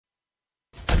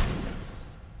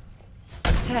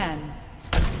10,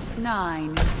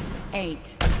 9,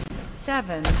 8,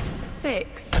 7,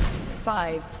 6,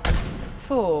 5,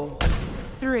 4,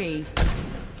 3,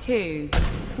 2,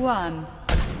 1,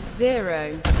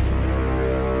 0.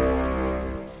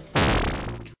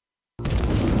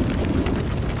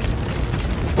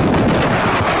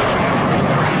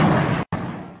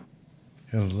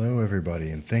 Hello, everybody,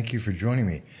 and thank you for joining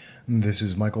me. This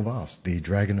is Michael Voss, the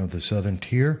Dragon of the Southern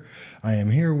Tier. I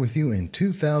am here with you in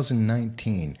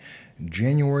 2019,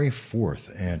 January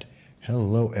 4th, and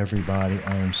hello, everybody.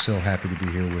 I am so happy to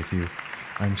be here with you.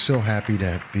 I'm so happy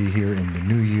to be here in the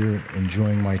new year,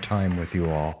 enjoying my time with you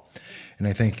all. And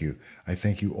I thank you. I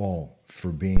thank you all for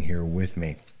being here with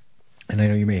me. And I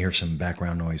know you may hear some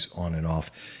background noise on and off.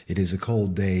 It is a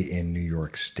cold day in New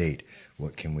York State.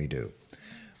 What can we do?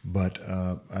 But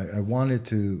I wanted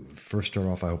to first start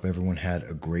off, I hope everyone had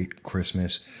a great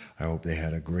Christmas. I hope they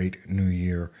had a great New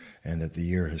Year and that the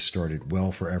year has started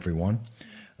well for everyone.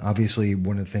 Obviously,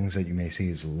 one of the things that you may see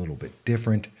is a little bit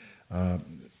different. I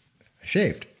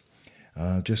shaved.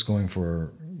 Just going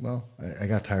for, well, I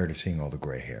got tired of seeing all the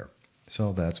gray hair.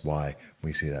 So that's why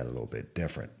we see that a little bit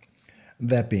different.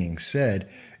 That being said,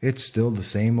 it's still the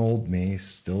same old me,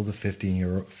 still the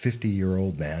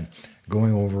 50-year-old man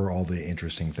going over all the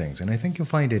interesting things. And I think you'll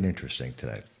find it interesting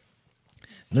today.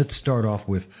 Let's start off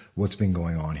with what's been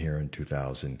going on here in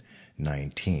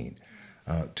 2019.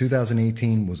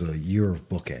 2018 was a year of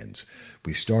bookends.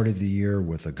 We started the year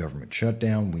with a government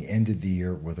shutdown. We ended the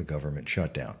year with a government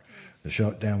shutdown. The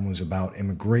shutdown was about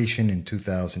immigration in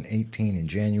 2018 in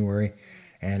January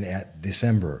and at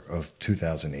December of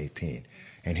 2018.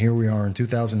 And here we are in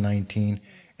 2019,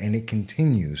 and it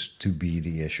continues to be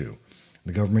the issue.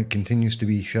 The government continues to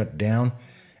be shut down,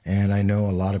 and I know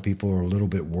a lot of people are a little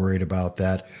bit worried about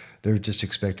that. They're just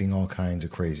expecting all kinds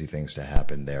of crazy things to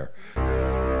happen there.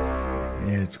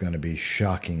 It's going to be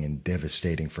shocking and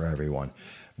devastating for everyone.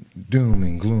 Doom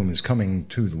and gloom is coming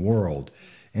to the world,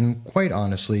 and quite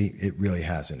honestly, it really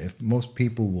hasn't. If most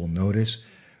people will notice,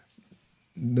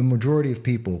 the majority of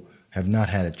people have not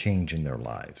had a change in their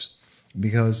lives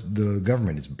because the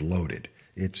government is bloated.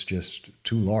 It's just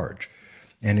too large.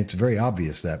 And it's very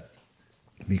obvious that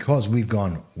because we've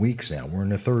gone weeks now, we're in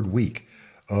the third week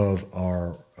of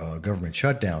our government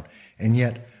shutdown, and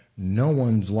yet no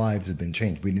one's lives have been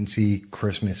changed. We didn't see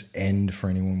Christmas end for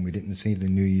anyone. We didn't see the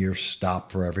New Year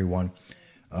stop for everyone.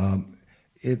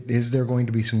 Is there going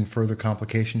to be some further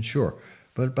complications? Sure.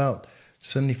 But about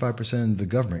 75% of the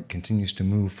government continues to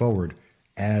move forward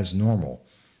as normal.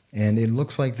 And it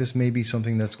looks like this may be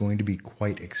something that's going to be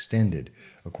quite extended.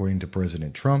 According to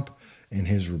President Trump, in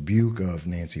his rebuke of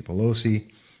Nancy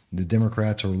Pelosi, the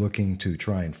Democrats are looking to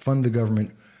try and fund the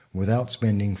government without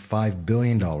spending $5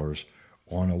 billion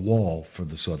on a wall for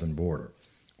the southern border,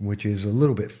 which is a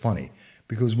little bit funny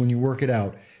because when you work it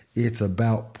out, it's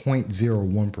about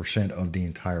 0.01% of the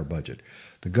entire budget.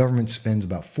 The government spends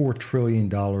about $4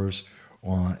 trillion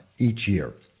on each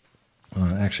year,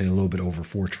 actually a little bit over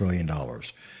 $4 trillion.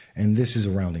 And this is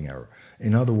a rounding error.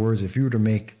 In other words, if you were to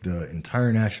make the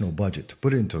entire national budget, to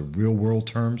put it into real world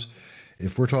terms,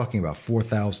 if we're talking about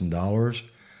 $4,000,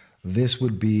 this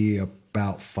would be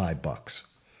about $5.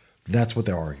 That's what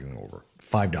they're arguing over,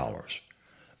 $5.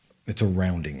 It's a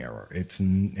rounding error. It's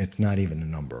not even a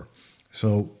number.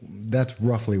 So that's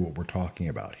roughly what we're talking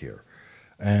about here.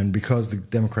 And because the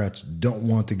Democrats don't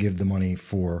want to give the money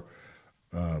for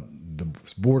the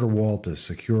border wall to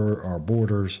secure our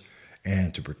borders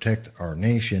and to protect our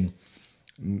nation,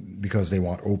 because they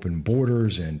want open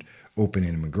borders and open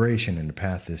immigration and a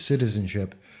path to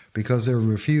citizenship, because they're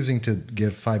refusing to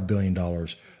give $5 billion,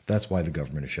 that's why the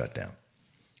government is shut down.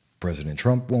 President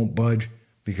Trump won't budge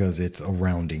because it's a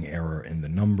rounding error in the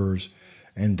numbers,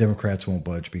 and Democrats won't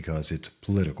budge because it's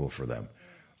political for them.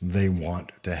 They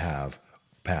want to have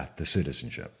a path to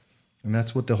citizenship. And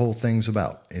that's what the whole thing's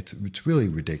about. It's really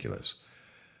ridiculous.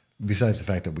 Besides the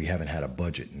fact that we haven't had a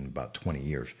budget in about 20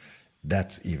 years.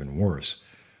 That's even worse.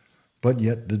 But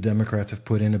yet the Democrats have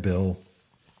put in a bill.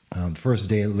 The first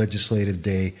day, legislative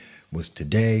day, was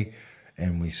today,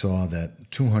 and we saw that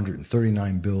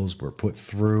 239 bills were put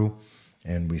through,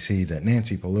 and we see that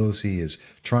Nancy Pelosi is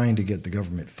trying to get the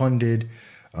government funded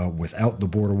without the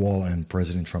border wall, and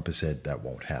President Trump has said that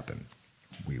won't happen.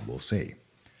 We will see.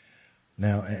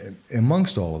 Now,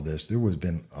 amongst all of this, there has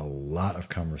been a lot of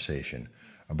conversation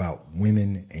about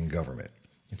women in government.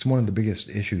 It's one of the biggest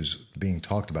issues being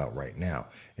talked about right now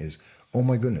is, oh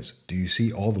my goodness, do you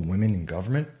see all the women in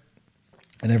government?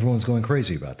 And everyone's going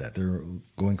crazy about that. They're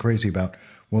going crazy about,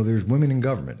 well, there's women in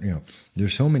government. You know,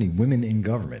 there's so many women in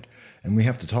government, and we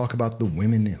have to talk about the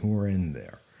women who are in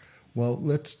there. Well,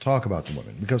 let's talk about the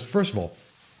women. Because first of all,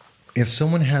 If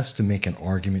someone has to make an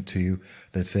argument to you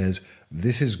that says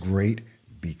this is great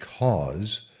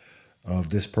because of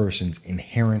this person's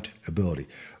inherent ability.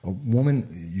 A woman,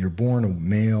 you're born a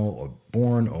male, or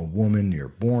born a woman, you're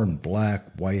born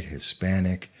black, white,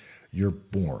 Hispanic, you're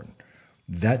born.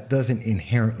 That doesn't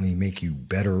inherently make you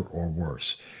better or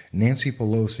worse. Nancy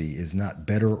Pelosi is not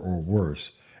better or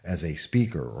worse as a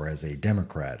speaker or as a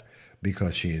Democrat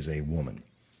because she is a woman.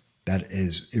 That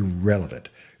is irrelevant.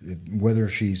 Whether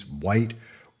she's white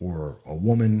or a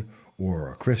woman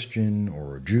or a Christian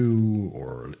or a Jew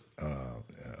or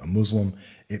a Muslim,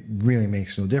 it really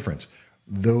makes no difference.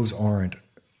 Those aren't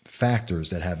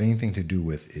factors that have anything to do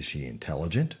with, is she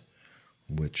intelligent,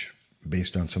 which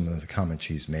based on some of the comments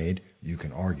she's made, you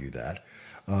can argue that.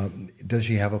 Does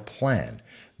she have a plan?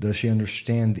 Does she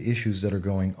understand the issues that are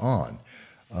going on?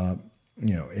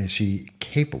 Is she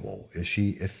capable? Is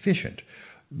she efficient?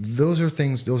 Those are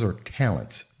things, those are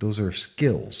talents, those are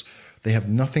skills. They have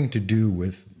nothing to do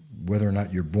with whether or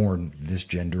not you're born this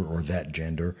gender or that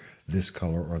gender, this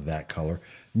color or that color. It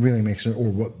really makes no, or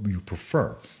what you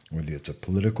prefer, whether it's a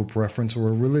political preference or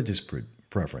a religious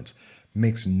preference,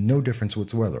 makes no difference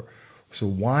whatsoever. So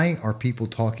why are people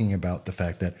talking about the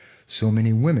fact that so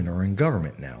many women are in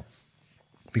government now?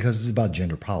 Because it's about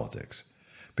gender politics.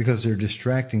 Because they're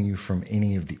distracting you from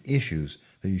any of the issues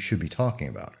that you should be talking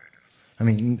about. I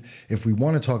mean, if we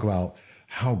want to talk about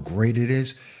how great it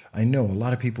is, I know a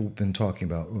lot of people have been talking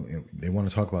about, they want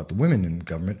to talk about the women in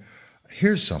government.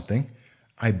 Here's something.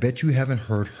 I bet you haven't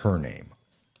heard her name.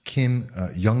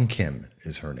 Young Kim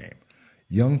is her name.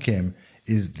 Young Kim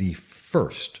is the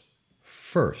first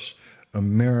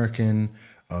American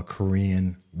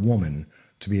Korean woman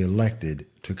to be elected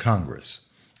to Congress,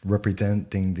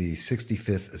 representing the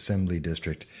 65th Assembly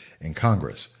District in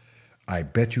Congress. I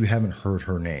bet you haven't heard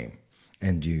her name.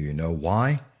 And do you know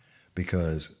why?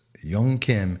 Because Young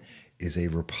Kim is a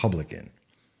Republican.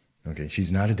 Okay,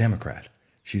 she's not a Democrat.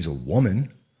 She's a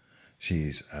woman.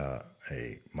 She's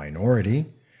a minority.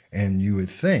 And you would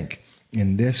think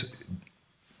in this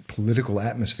political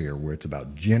atmosphere where it's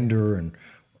about gender and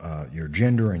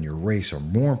your race are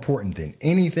more important than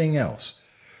anything else,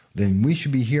 then we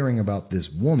should be hearing about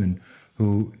this woman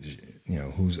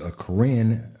who's a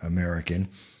Korean American,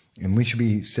 and we should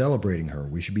be celebrating her.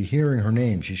 We should be hearing her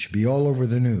name. She should be all over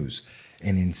the news.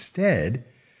 And instead,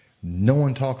 no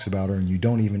one talks about her,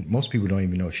 and most people don't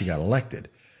even know she got elected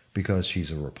because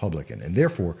she's a Republican. And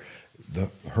therefore,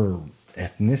 her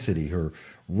ethnicity, her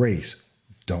race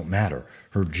don't matter.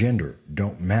 Her gender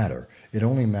don't matter. It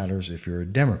only matters if you're a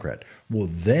Democrat. Well,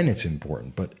 then it's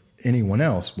important. But anyone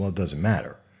else, well, it doesn't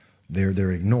matter.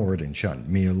 They're ignored and shunned.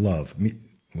 Mia Love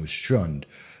was shunned.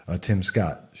 Tim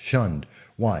Scott, shunned.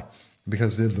 Why?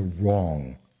 Because they're the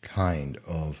wrong kind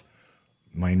of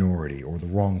minority or the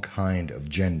wrong kind of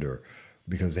gender,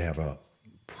 because they have a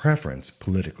preference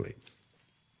politically,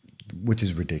 which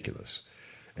is ridiculous.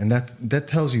 And that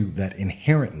tells you that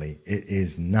inherently it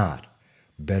is not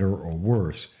better or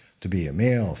worse to be a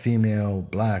male, female,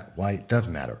 black, white,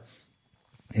 doesn't matter.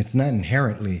 It's not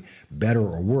inherently better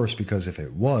or worse, because if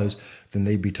it was, then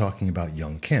they'd be talking about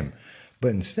Young Kim.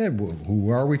 But instead, who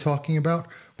are we talking about?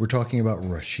 We're talking about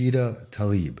Rashida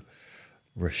Tlaib.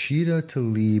 Rashida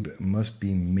Tlaib must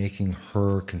be making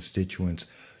her constituents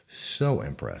so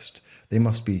impressed. They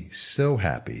must be so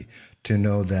happy to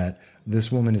know that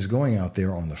this woman is going out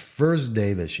there on the first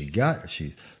day that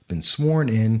she's been sworn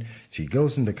in. She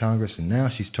goes into Congress, and now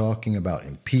she's talking about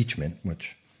impeachment,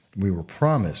 which we were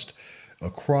promised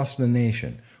across the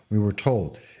nation. We were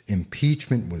told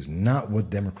impeachment was not what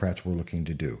Democrats were looking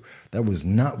to do. That was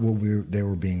not what they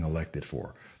were being elected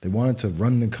for. They wanted to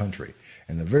run the country.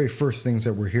 And the very first things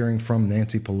that we're hearing from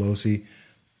Nancy Pelosi,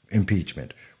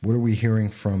 impeachment. What are we hearing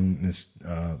from Ms.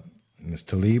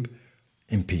 Tlaib?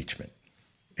 Impeachment.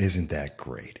 Isn't that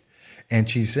great? And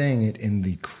she's saying it in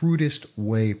the crudest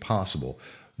way possible.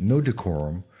 No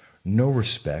decorum, no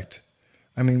respect.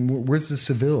 I mean, where's the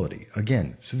civility?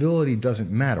 Again, civility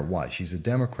doesn't matter. Why? She's a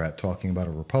Democrat talking about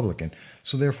a Republican.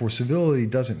 So therefore, civility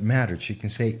doesn't matter. She can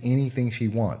say anything she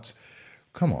wants.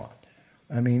 Come on.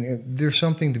 I mean, there's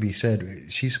something to be said.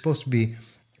 She's supposed to be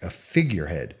a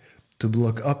figurehead to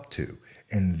look up to.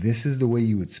 And this is the way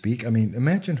you would speak. I mean,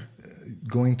 imagine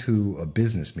going to a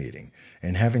business meeting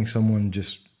and having someone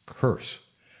just curse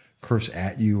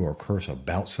at you or curse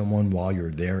about someone while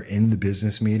you're there in the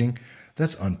business meeting.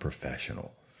 That's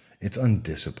unprofessional. It's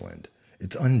undisciplined.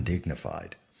 It's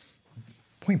undignified.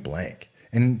 Point blank.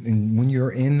 And when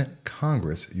you're in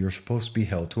Congress, you're supposed to be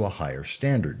held to a higher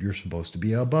standard. You're supposed to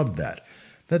be above that.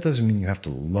 That doesn't mean you have to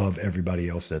love everybody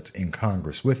else that's in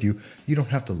Congress with you. You don't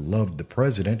have to love the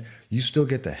president. You still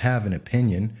get to have an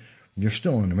opinion You're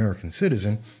still an American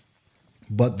citizen,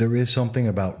 but there is something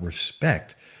about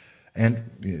respect. And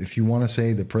if you want to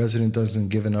say the president doesn't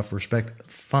give enough respect,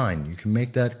 fine, you can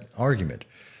make that argument.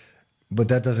 But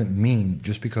that doesn't mean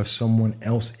just because someone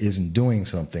else isn't doing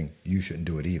something, you shouldn't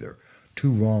do it either.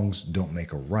 Two wrongs don't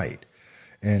make a right.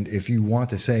 And if you want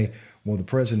to say, well, the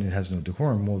president has no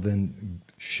decorum, well, then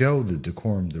show the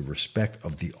decorum, the respect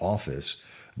of the office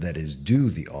that is due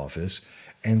the office,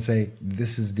 and say,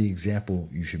 this is the example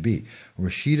you should be.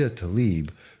 Rashida Tlaib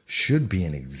should be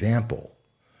an example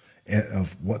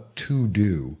of what to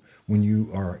do when you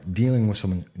are dealing with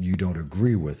someone you don't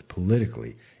agree with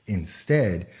politically.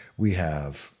 Instead, we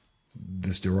have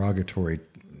this derogatory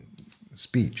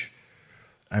speech.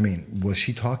 I mean, was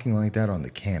she talking like that on the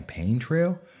campaign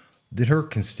trail? Did her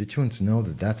constituents know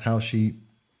that that's how she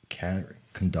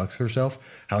conducts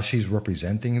herself, how she's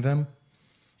representing them?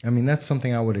 I mean, that's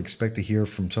something I would expect to hear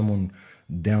from someone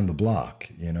down the block,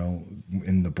 you know,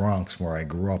 in the Bronx where I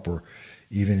grew up, or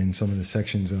even in some of the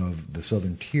sections of the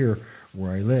Southern Tier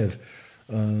where I live.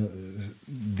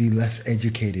 The less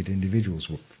educated individuals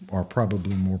are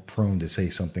probably more prone to say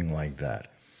something like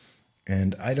that.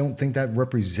 And I don't think that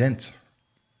represents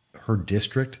her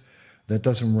district. That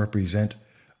doesn't represent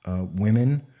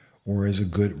women, or is a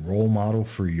good role model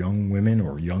for young women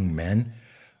or young men.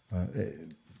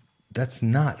 That's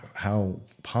not how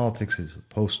politics is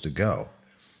supposed to go.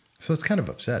 So it's kind of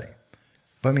upsetting.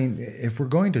 But I mean, if we're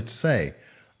going to say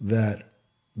that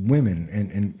women,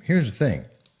 and here's the thing,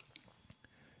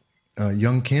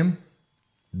 young Kim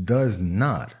does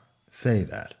not say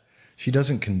that. She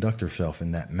doesn't conduct herself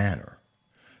in that manner.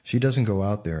 She doesn't go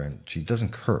out there and she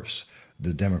doesn't curse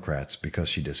the Democrats because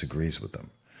she disagrees with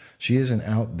them. She isn't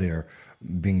out there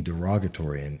being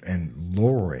derogatory and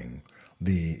lowering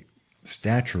the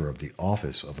stature of the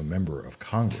office of a member of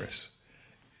Congress.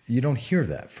 You don't hear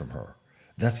that from her.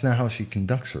 That's not how she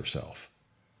conducts herself.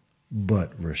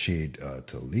 But Rashida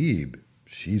Tlaib,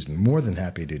 she's more than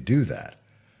happy to do that.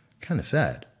 Kind of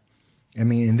sad. I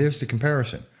mean, and there's the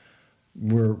comparison.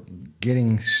 We're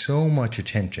getting so much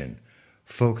attention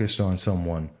focused on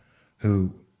someone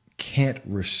who can't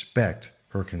respect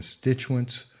her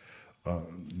constituents,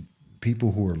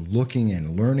 people who are looking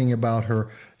and learning about her.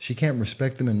 She can't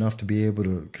respect them enough to be able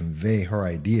to convey her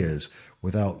ideas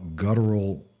without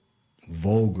guttural,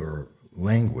 vulgar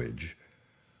language.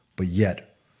 But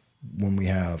yet, when we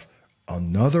have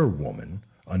another woman,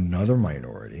 another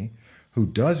minority, who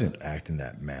doesn't act in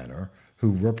that manner,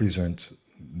 who represents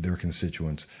their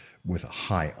constituents with a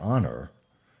high honor,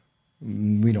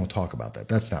 we don't talk about that.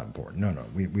 That's not important. No,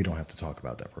 we don't have to talk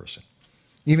about that person.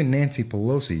 Even Nancy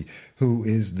Pelosi, who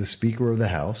is the Speaker of the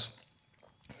House,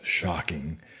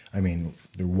 shocking. I mean,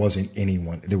 there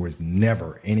was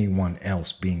never anyone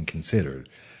else being considered.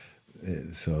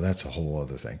 So that's a whole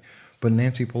other thing. But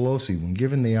Nancy Pelosi, when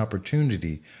given the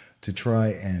opportunity to try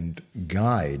and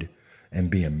guide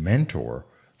and be a mentor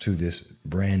to this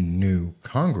brand new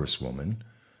Congresswoman,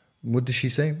 what does she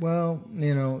say? Well,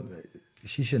 you know,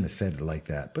 she shouldn't have said it like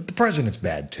that, but the president's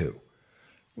bad too.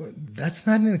 Well, that's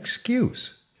not an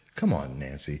excuse. Come on,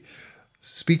 Nancy.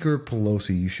 Speaker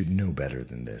Pelosi, you should know better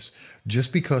than this.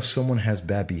 Just because someone has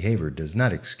bad behavior does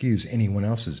not excuse anyone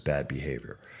else's bad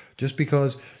behavior. Just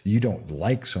because you don't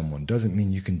like someone doesn't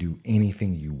mean you can do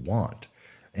anything you want.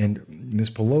 And Ms.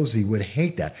 Pelosi would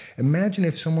hate that. Imagine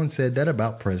if someone said that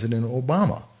about President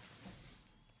Obama.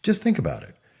 Just think about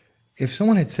it. If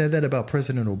someone had said that about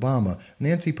President Obama,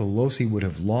 Nancy Pelosi would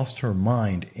have lost her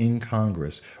mind in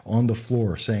Congress on the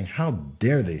floor saying, how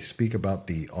dare they speak about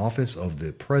the office of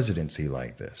the presidency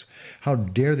like this? How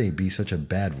dare they be such a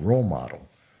bad role model?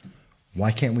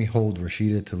 Why can't we hold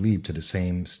Rashida Tlaib to the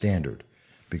same standard?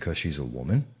 Because she's a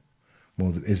woman?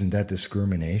 Well, isn't that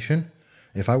discrimination?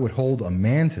 If I would hold a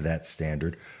man to that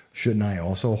standard, shouldn't I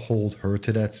also hold her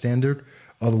to that standard?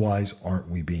 Otherwise, aren't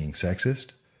we being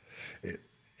sexist?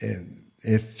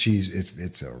 If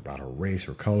it's about her race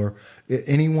or color,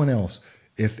 anyone else,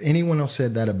 if anyone else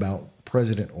said that about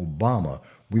President Obama,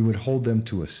 we would hold them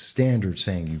to a standard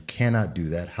saying you cannot do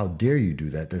that. How dare you do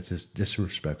that? That's just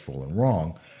disrespectful and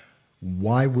wrong.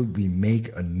 Why would we make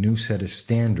a new set of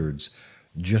standards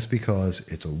just because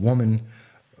it's a woman,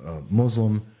 a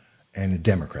Muslim, and a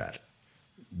Democrat?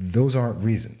 Those aren't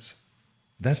reasons.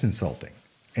 That's insulting.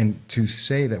 And to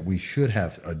say that we should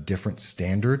have a different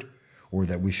standard or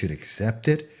that we should accept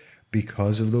it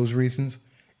because of those reasons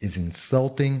is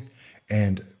insulting,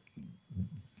 and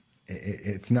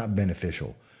it's not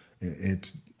beneficial.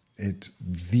 It's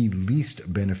the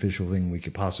least beneficial thing we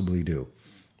could possibly do,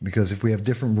 because if we have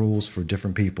different rules for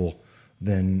different people,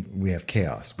 then we have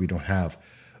chaos. We don't have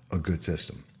a good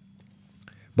system.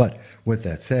 But with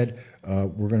that said,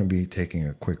 we're going to be taking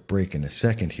a quick break in a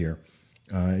second here.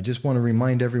 I just want to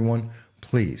remind everyone,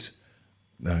 please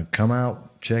come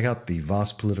out, check out the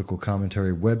Voss Political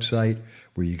Commentary website,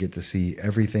 where you get to see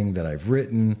everything that I've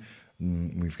written.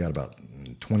 We've got about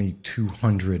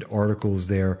 2,200 articles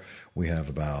there. We have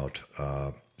about,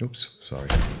 wrong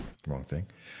thing.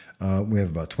 We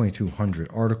have about 2,200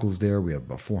 articles there. We have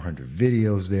about 400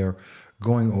 videos there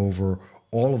going over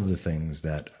all of the things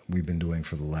that we've been doing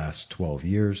for the last 12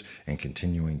 years and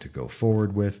continuing to go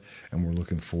forward with. And we're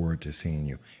looking forward to seeing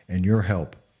you. And your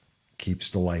help keeps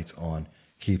the lights on,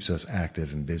 keeps us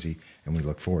active and busy, and we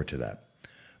look forward to that.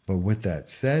 But with that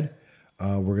said,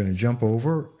 we're going to jump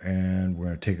over and we're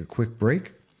going to take a quick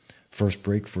break. First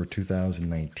break for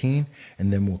 2019,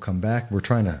 and then we'll come back. We're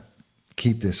trying to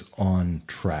keep this on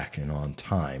track and on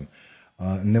time.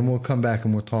 And then we'll come back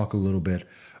and we'll talk a little bit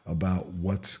about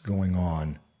what's going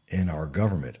on in our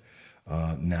government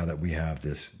now that we have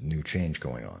this new change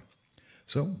going on.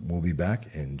 So we'll be back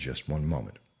in just one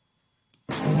moment.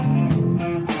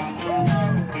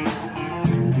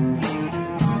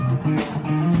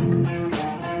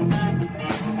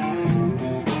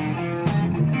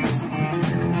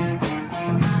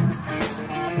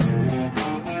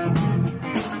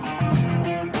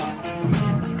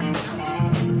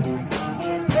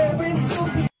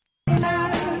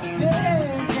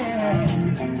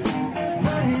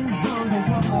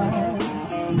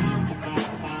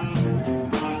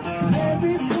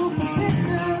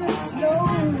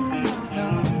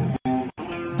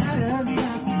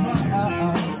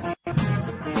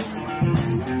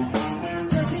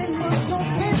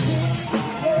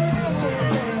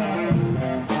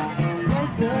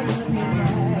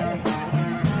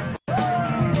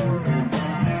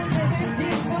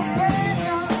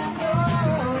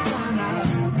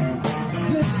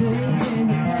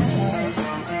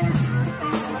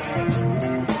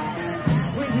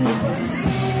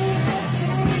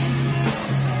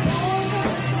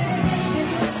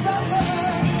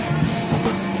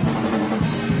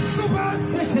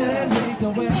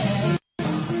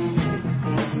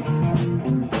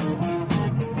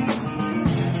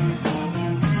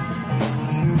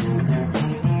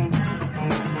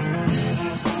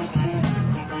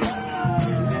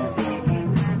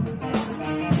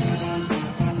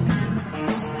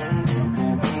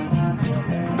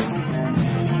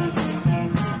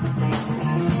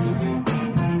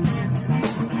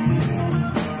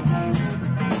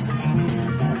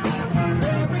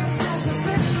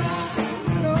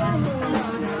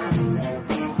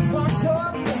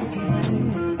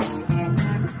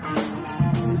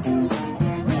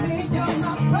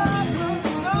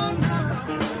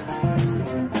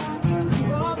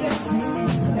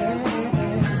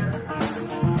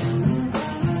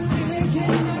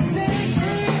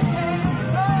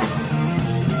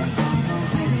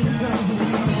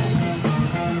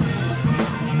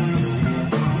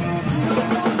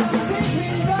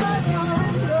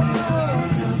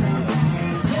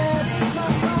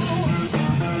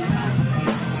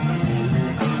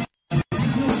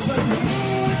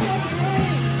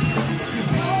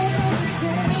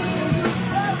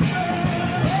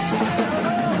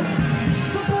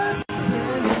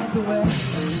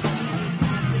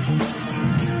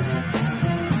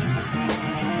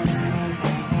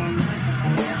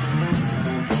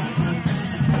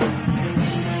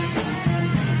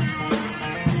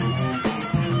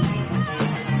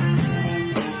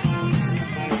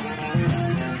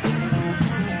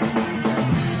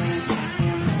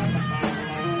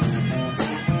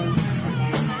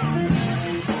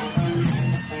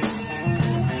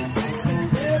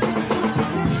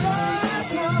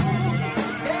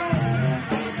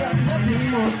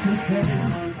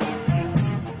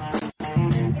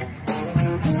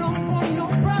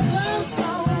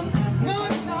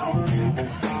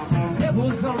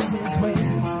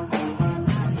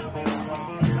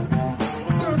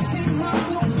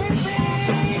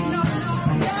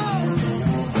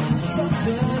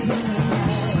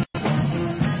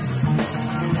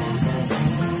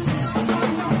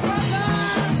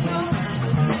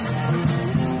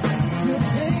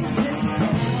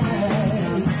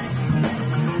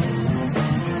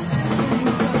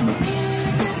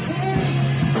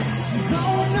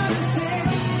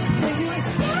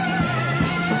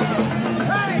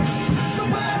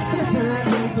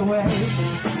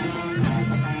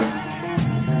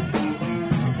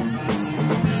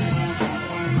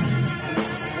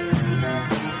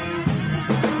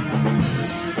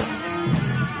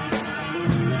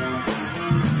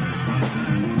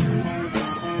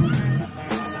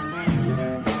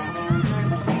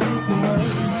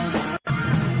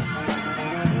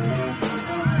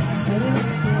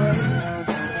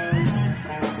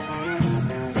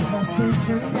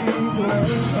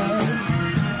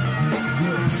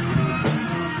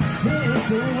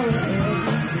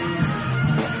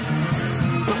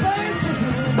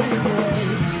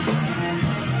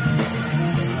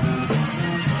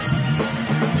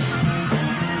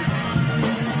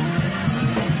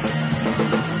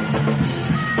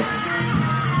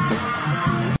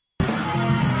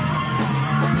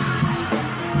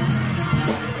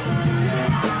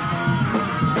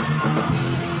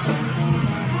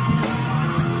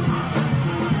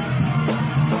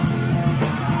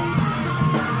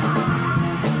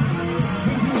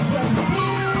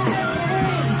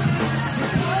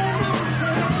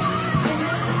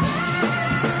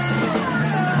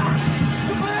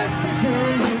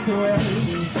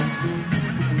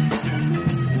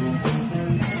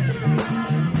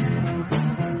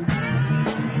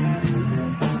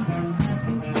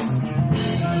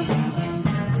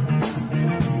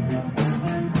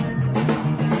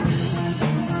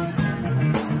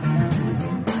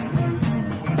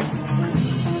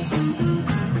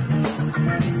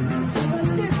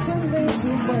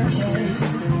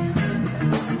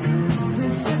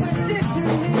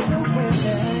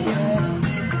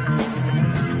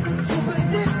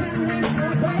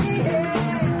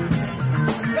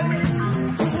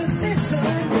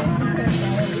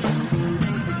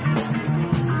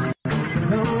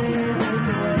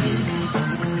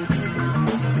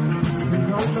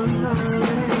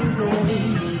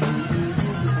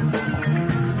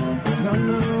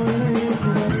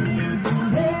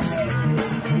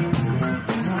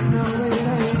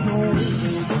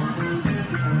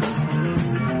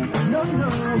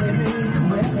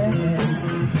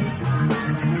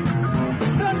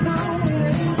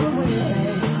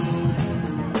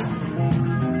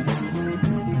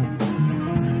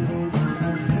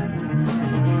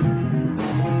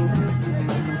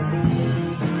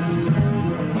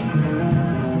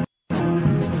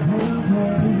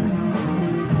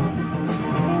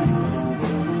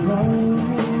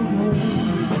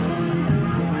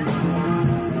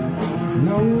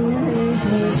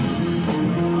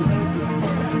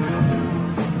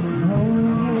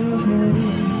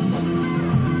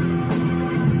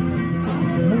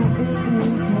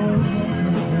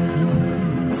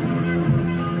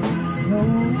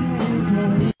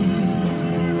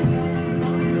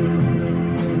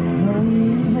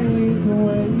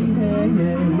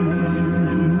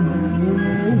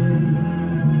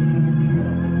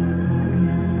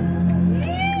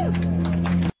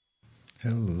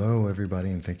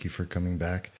 Everybody, and thank you for coming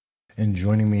back and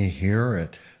joining me here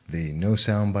at the No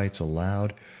Soundbites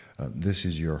Allowed. This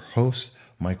is your host,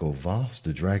 Michael Voss,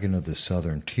 the Dragon of the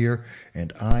Southern Tier,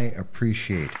 and I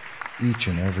appreciate each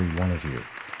and every one of you.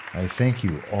 I thank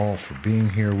you all for being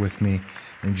here with me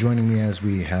and joining me as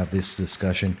we have this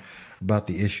discussion about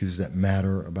the issues that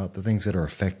matter, about the things that are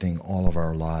affecting all of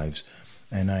our lives,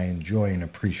 and I enjoy and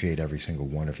appreciate every single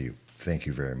one of you. Thank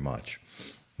you very much.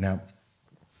 Now,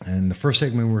 in the first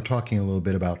segment, we were talking a little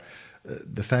bit about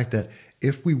the fact that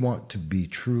if we want to be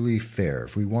truly fair,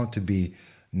 if we want to be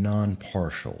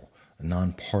non-partial,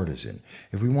 non-partisan,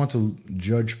 if we want to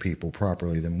judge people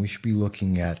properly, then we should be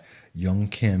looking at young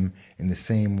Kim in the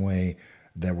same way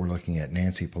that we're looking at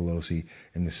Nancy Pelosi,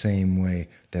 in the same way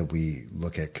that we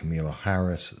look at Kamala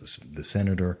Harris, the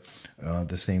senator,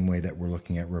 the same way that we're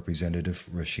looking at Representative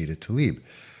Rashida Tlaib.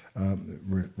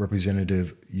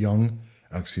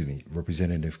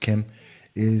 Representative Kim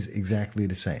is exactly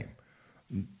the same.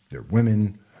 They're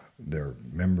women, they're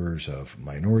members of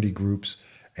minority groups,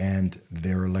 and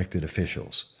they're elected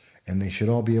officials. And they should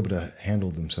all be able to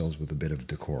handle themselves with a bit of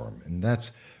decorum. And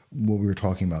that's what we were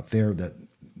talking about there, that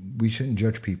we shouldn't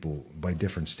judge people by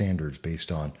different standards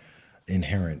based on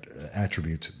inherent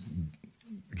attributes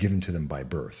given to them by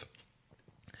birth.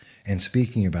 And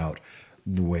speaking about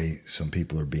the way some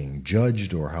people are being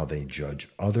judged or how they judge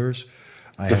others,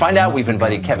 to find out, we've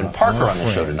invited Kevin Parker on the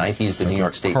show tonight. He's the New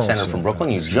York State Senator from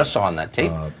Brooklyn. You just saw on that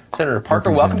tape. Senator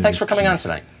Parker, welcome. Thanks for coming on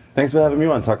tonight. Thanks for having me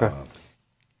on, Tucker.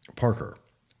 Parker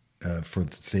for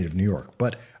the state of New York.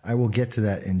 But I will get to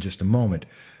that in just a moment.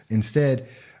 Instead,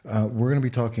 we're going to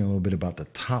be talking a little bit about the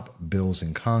top bills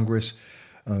in Congress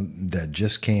that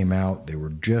just came out. They were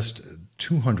just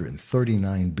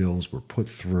 239 bills were put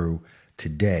through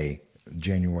today,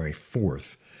 January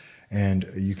 4th. And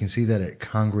you can see that at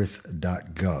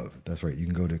congress.gov. That's right. You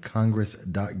can go to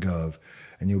congress.gov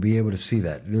and you'll be able to see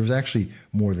that. There's actually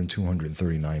more than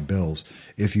 239 bills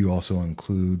if you also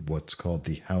include what's called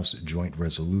the House Joint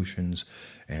Resolutions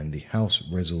and the House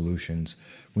Resolutions.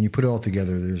 When you put it all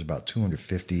together, there's about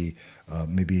 250,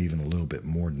 maybe even a little bit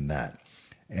more than that.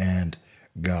 And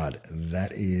God,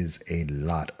 that is a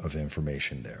lot of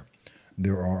information there.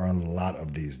 There are a lot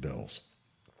of these bills.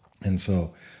 And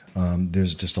so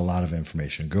there's just a lot of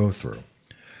information to go through.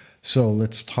 So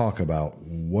let's talk about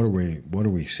what are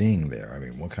we seeing there? I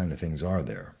mean, what kind of things are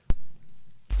there?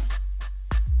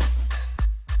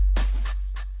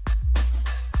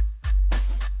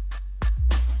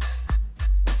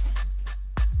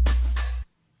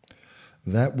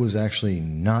 That was actually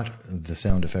not the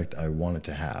sound effect I wanted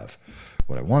to have.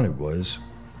 What I wanted was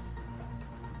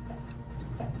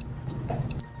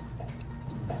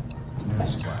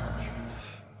newsflash.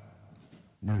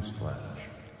 Newsflash.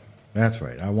 That's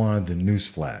right. I wanted the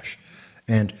newsflash.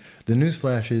 And the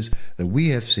newsflash is that we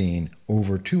have seen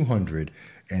over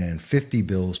 250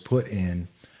 bills put in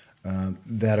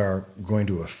that are going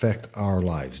to affect our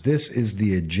lives. This is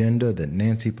the agenda that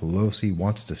Nancy Pelosi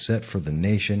wants to set for the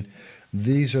nation.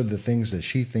 These are the things that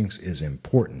she thinks is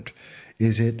important.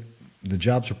 The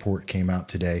jobs report came out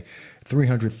today.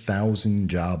 300,000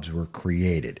 jobs were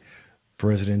created.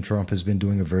 President Trump has been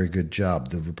doing a very good job.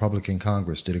 The Republican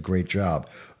Congress did a great job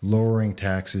lowering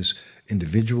taxes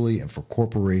individually and for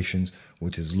corporations,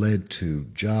 which has led to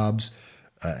jobs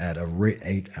at a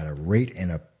rate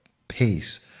and a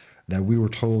pace that we were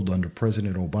told under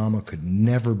President Obama could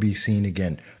never be seen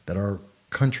again, that our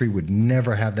country would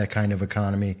never have that kind of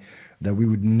economy, that we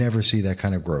would never see that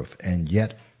kind of growth. And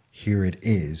yet, here it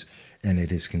is, and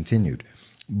it has continued.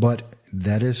 But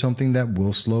that is something that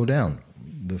will slow down.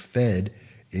 The Fed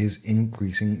is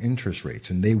increasing interest rates,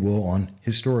 and they will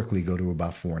historically go to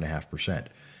about 4.5%.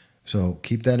 So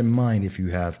keep that in mind if you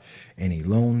have any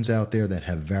loans out there that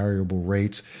have variable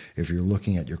rates. If you're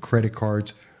looking at your credit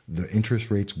cards, the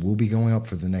interest rates will be going up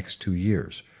for the next 2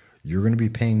 years. You're going to be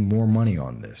paying more money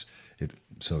on this.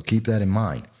 So keep that in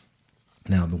mind.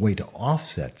 Now, the way to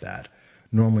offset that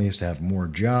normally is to have more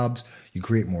jobs. You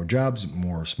create more jobs,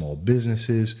 more small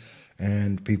businesses,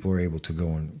 and people are able to go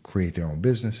and create their own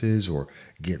businesses or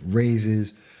get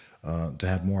raises to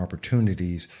have more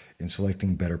opportunities in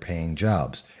selecting better paying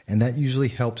jobs. And that usually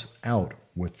helps out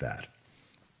with that.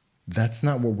 That's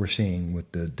not what we're seeing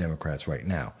with the Democrats right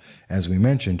now. As we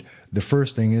mentioned, the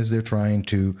first thing is they're trying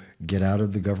to get out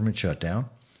of the government shutdown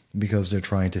because they're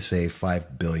trying to save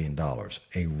 $5 billion,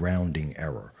 a rounding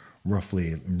error.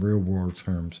 Roughly, in real world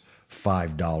terms,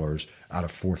 $5 out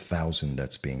of 4,000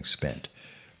 that's being spent.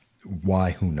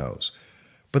 Why? Who knows?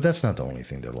 But that's not the only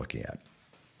thing they're looking at.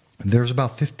 There's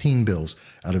about 15 bills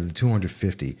out of the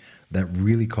 250 that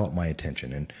really caught my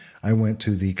attention. And I went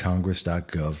to the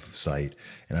Congres.gov site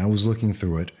and I was looking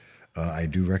through it. I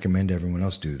do recommend everyone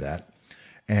else do that.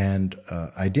 And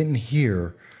I didn't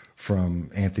hear from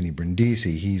Anthony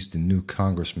Brindisi. He's the new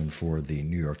congressman for the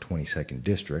New York 22nd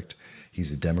District.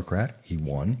 He's a Democrat. He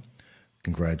won.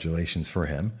 Congratulations for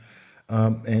him.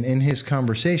 And in his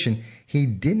conversation, he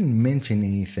didn't mention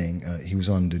anything. He was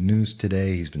on the news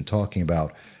today. He's been talking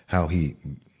about how he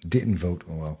didn't vote.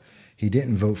 Well, he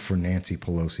didn't vote for Nancy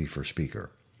Pelosi for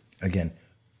Speaker. Again,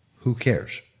 who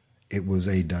cares? It was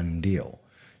a done deal.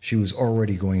 She was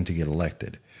already going to get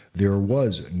elected. There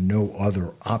was no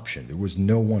other option. There was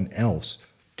no one else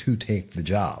to take the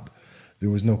job. There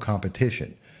was no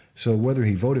competition. So whether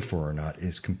he voted for her or not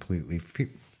is completely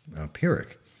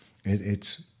pyrrhic.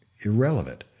 It's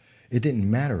irrelevant. It didn't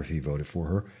matter if he voted for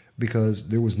her because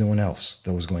there was no one else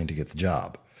that was going to get the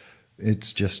job.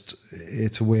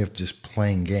 It's a way of just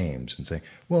playing games and saying,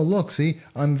 well, look, see,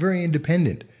 I'm very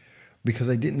independent because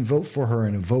I didn't vote for her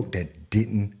in a vote that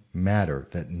didn't matter,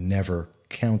 that never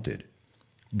counted.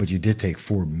 But you did take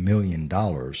 $4 million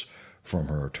from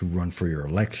her to run for your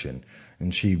election,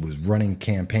 and she was running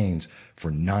campaigns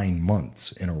for 9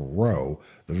 months in a row.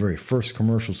 The very first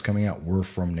commercials coming out were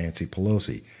from Nancy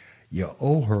Pelosi. You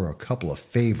owe her a couple of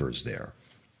favors there.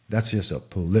 That's just a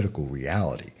political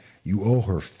reality. You owe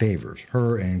her favors,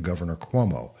 her and Governor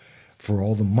Cuomo, for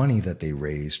all the money that they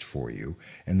raised for you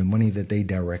and the money that they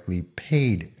directly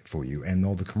paid for you and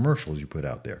all the commercials you put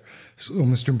out there. So,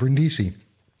 Mr. Brindisi,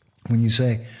 when you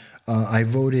say, I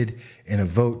voted in a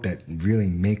vote that really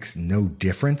makes no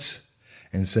difference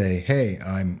and say, hey,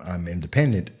 I'm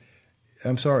independent,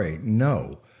 I'm sorry,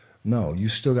 no, you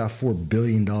still got $4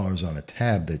 billion on a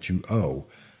tab that you owe,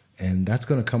 and that's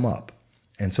going to come up.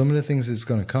 And some of the things it's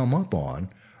going to come up on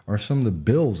are some of the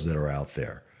bills that are out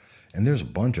there, and there's a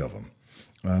bunch of them.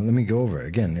 Let me go over it.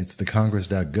 Again, it's the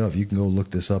Congres.gov. You can go look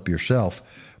this up yourself.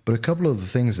 But a couple of the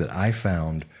things that I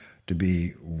found to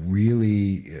be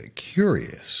really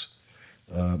curious,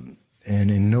 and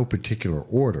in no particular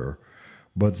order,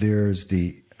 but there's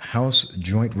the House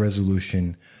Joint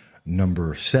Resolution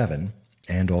number 7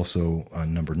 and also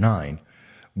number 9,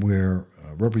 where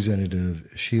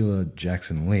Representative Sheila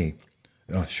Jackson Lee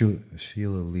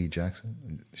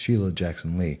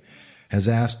has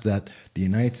asked that the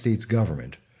United States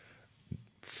government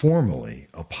formally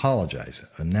apologize,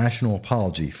 a national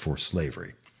apology for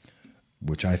slavery,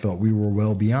 which I thought we were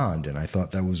well beyond, and I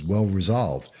thought that was well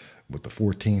resolved with the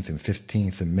 14th and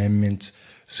 15th Amendments,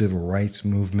 Civil Rights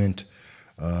Movement,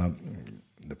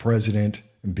 the president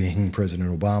being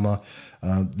President Obama.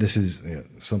 This is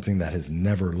something that has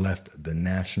never left the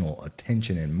national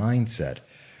attention and mindset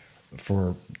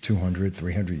for 200,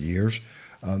 300 years.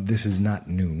 This is not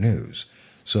new news.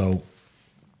 So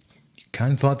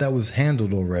kind of thought that was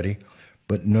handled already,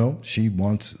 but no, she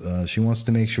wants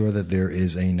to make sure that there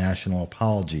is a national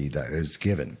apology that is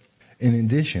given. In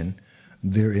addition,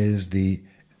 there is the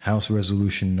House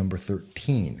Resolution number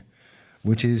 13,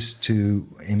 which is to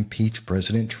impeach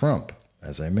President Trump,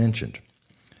 as I mentioned,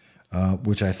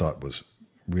 which I thought was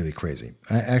really crazy.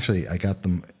 I got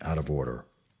them out of order.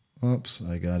 Oops,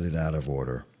 I got it out of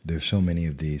order. There's so many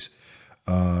of these.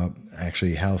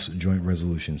 Actually, House Joint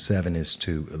Resolution 7 is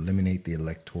to eliminate the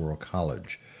Electoral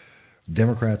College,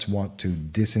 Democrats want to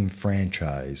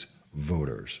disenfranchise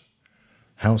voters.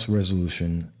 House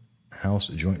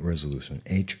Joint Resolution,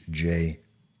 HJ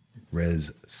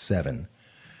Res 7,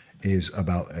 is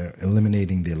about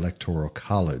eliminating the Electoral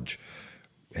College.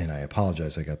 And I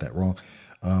apologize, I got that wrong.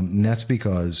 And that's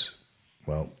because,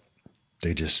 well,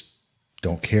 they just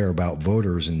don't care about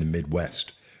voters in the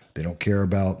Midwest. They don't care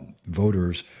about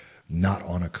voters not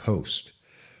on a coast.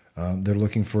 They're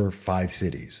looking for 5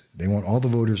 cities. They want all the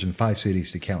voters in 5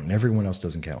 cities to count, and everyone else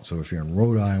doesn't count. So if you're in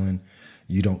Rhode Island,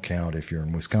 you don't count. If you're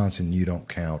in Wisconsin, you don't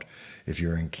count. If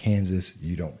you're in Kansas,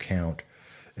 you don't count.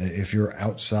 If you're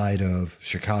outside of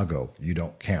Chicago, you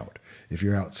don't count. If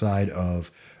you're outside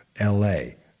of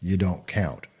LA, you don't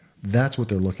count. That's what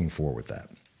they're looking for with that,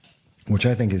 which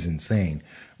I think is insane.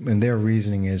 And their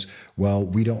reasoning is, well,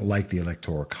 we don't like the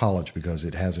Electoral College because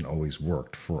it hasn't always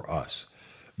worked for us,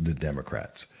 the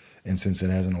Democrats. And since it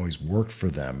hasn't always worked for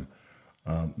them,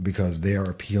 because they are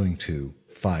appealing to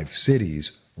 5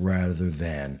 cities rather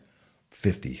than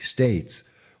 50 states,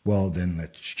 well, then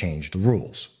let's change the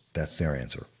rules. That's their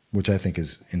answer, which I think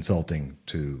is insulting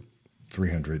to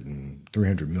 300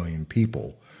 million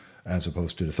people as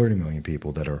opposed to the 30 million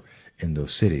people that are in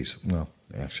those cities. Well,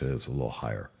 actually, it's a little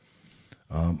higher.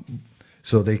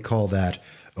 So they call that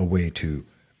a way to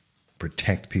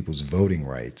protect people's voting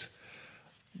rights,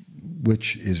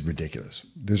 which is ridiculous.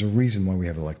 There's a reason why we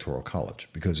have electoral college,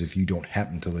 because if you don't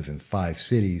happen to live in 5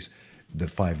 cities, the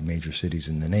 5 major cities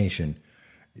in the nation,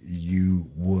 you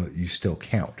still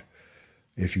count.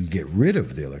 If you get rid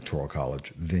of the electoral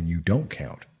college, then you don't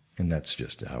count, and that's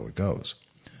just how it goes.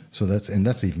 So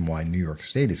that's even why New York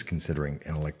State is considering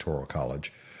an electoral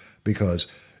college, because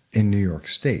in New York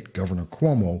State, Governor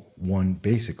Cuomo won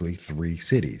basically 3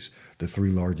 cities, the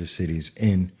 3 largest cities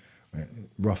in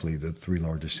roughly the 3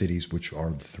 largest cities, which are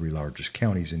the 3 largest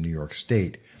counties in New York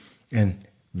State, and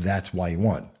that's why he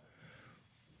won.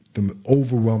 The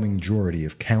overwhelming majority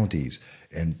of counties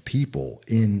and people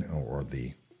in, or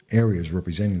the areas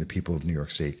representing the people of New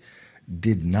York State,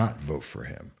 did not vote for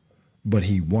him, but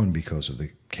he won because of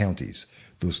the counties,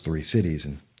 those 3 cities,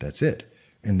 and that's it.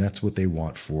 And that's what they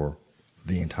want for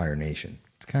the entire nation.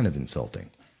 It's kind of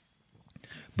insulting.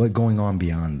 But going on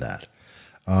beyond that,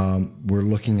 we're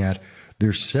looking at,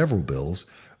 there's several bills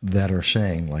that are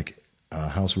saying, like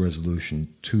House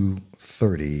Resolution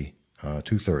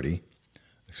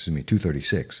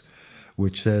 236,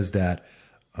 which says that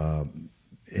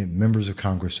members of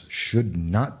Congress should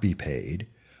not be paid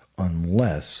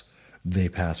unless they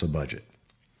pass a budget,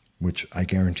 which I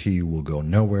guarantee you will go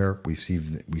nowhere. We've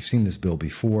seen this bill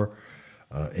before.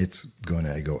 It's going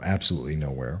to go absolutely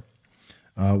nowhere.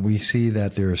 We see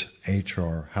that there's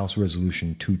House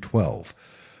Resolution 212,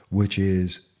 which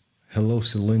is Hello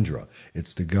Solyndra.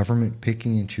 It's the government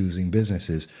picking and choosing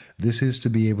businesses. This is to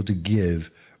be able to give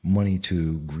money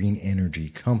to green energy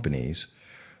companies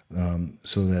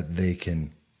so that they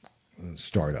can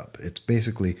start up. It's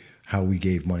basically how we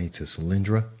gave money to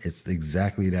Solyndra. It's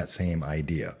exactly that same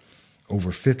idea.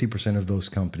 Over 50% of those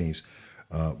companies,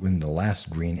 when the last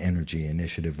green energy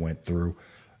initiative went through,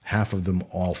 half of them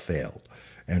all failed.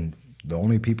 And the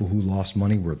only people who lost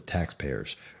money were the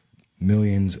taxpayers.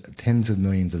 Millions, tens of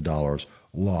millions of dollars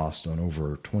lost on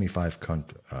over 25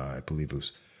 I believe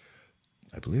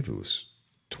it was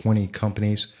 20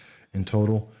 companies in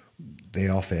total. They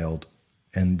all failed,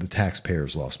 and the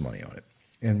taxpayers lost money on it.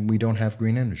 And we don't have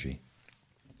green energy,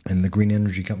 and the green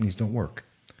energy companies don't work.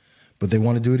 But they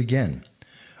want to do it again.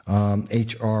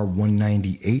 HR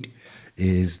 198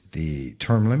 is the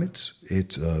term limits.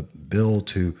 It's a bill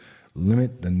to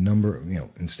limit the number,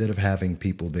 instead of having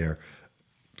people there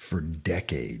for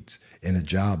decades in a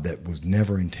job that was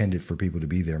never intended for people to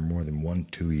be there more than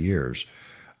 1-2 years,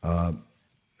 1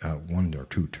 or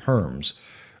 2 terms.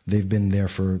 They've been there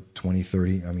for 20,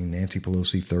 30, Nancy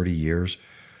Pelosi, 30 years.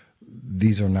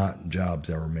 These are not jobs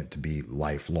that are meant to be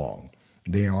lifelong.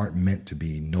 They aren't meant to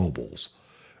be nobles.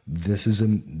 This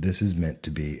is meant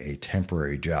to be a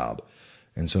temporary job.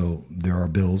 And so there are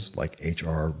bills like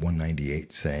HR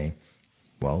 198 saying,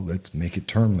 well, let's make it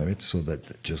term limits so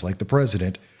that just like the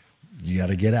president, you got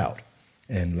to get out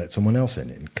and let someone else in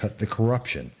and cut the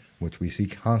corruption, which we see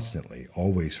constantly,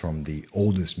 always from the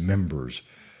oldest members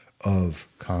of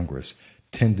Congress,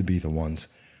 tend to be the ones.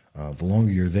 The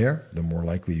longer you're there, the more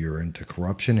likely you're into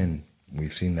corruption, and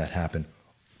we've seen that happen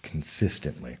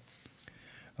consistently.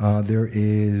 There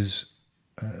is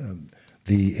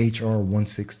the HR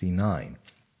 169.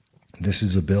 This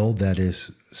is a bill that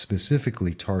is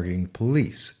specifically targeting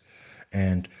police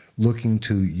and looking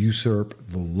to usurp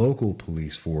the local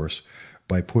police force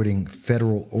by putting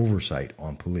federal oversight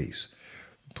on police.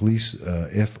 Police,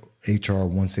 if H.R.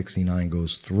 169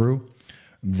 goes through,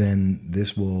 then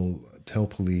this will tell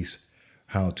police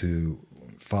how to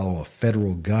follow a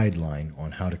federal guideline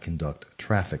on how to conduct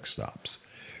traffic stops.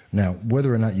 Now,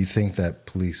 whether or not you think that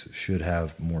police should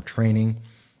have more training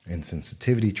and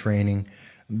sensitivity training,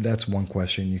 that's one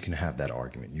question. You can have that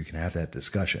argument. You can have that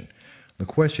discussion. The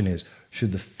question is,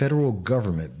 should the federal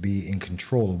government be in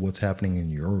control of what's happening in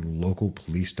your local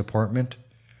police department?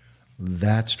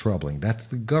 That's troubling. That's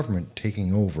the government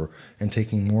taking over and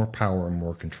taking more power and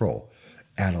more control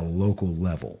at a local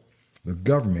level. The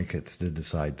government gets to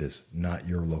decide this, not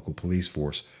your local police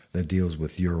force that deals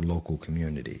with your local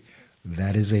community.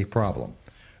 That is a problem.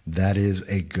 That is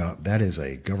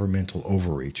a governmental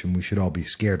overreach, and we should all be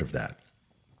scared of that.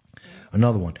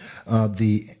 Another one,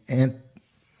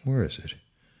 where is it?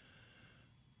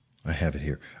 I have it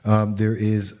here. There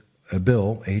is a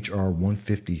bill, H.R.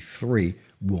 153,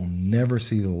 will never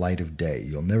see the light of day.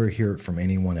 You'll never hear it from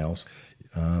anyone else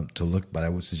but I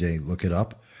would suggest look it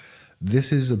up.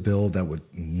 This is a bill that would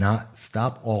not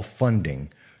stop all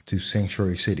funding to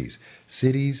sanctuary cities,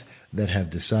 cities that have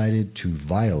decided to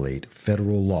violate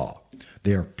federal law.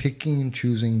 They are picking and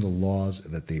choosing the laws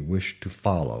that they wish to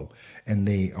follow, and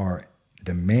they are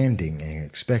demanding and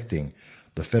expecting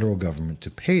the federal government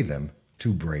to pay them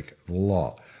to break the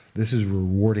law. This is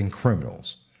rewarding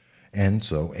criminals. And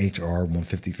so H.R.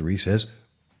 153 says,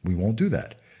 we won't do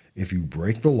that. If you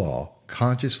break the law,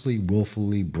 consciously,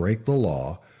 willfully break the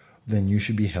law, then you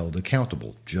should be held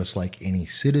accountable, just like any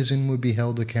citizen would be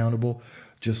held accountable,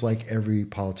 just like every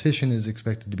politician is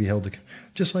expected to be held accountable,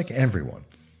 just like everyone.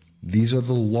 These are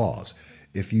the laws.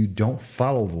 If you don't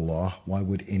follow the law, why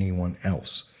would anyone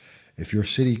else? If your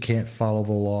city can't follow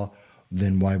the law,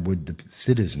 then why would the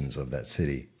citizens of that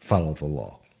city follow the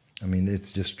law? I mean,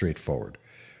 it's just straightforward.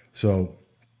 So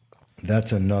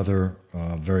that's another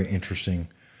very interesting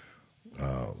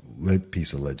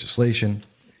piece of legislation.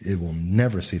 It will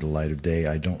never see the light of day.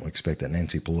 I don't expect that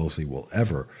Nancy Pelosi will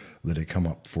ever let it come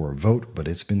up for a vote, but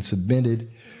it's been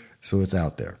submitted, so it's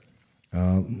out there.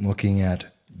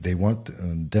 They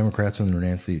want Democrats under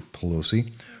Nancy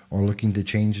Pelosi are looking to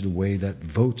change the way that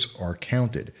votes are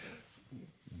counted.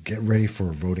 Get ready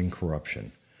for voting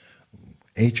corruption.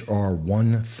 H.R.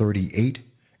 138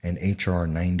 and H.R.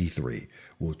 93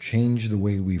 will change the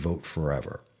way we vote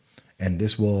forever. And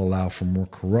this will allow for more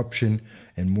corruption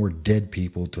and more dead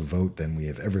people to vote than we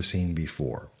have ever seen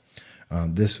before.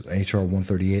 This H.R.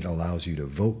 138 allows you to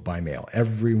vote by mail.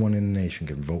 Everyone in the nation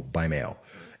can vote by mail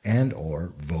and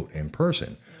or vote in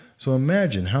person. So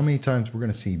imagine how many times we're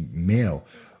going to see mail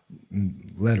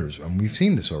letters, and we've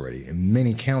seen this already in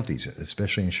many counties,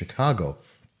 especially in Chicago,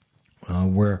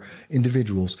 where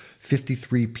individuals,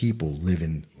 53 people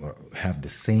have the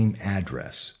same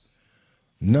address.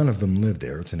 None of them live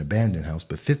there. It's an abandoned house,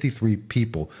 but 53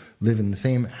 people live in the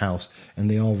same house, and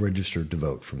they all registered to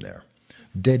vote from there.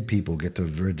 Dead people get to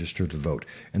register to vote,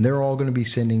 and they're all going to be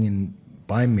sending in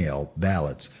by mail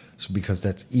ballots because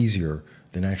that's easier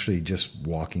than actually just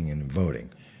walking in and voting.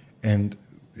 And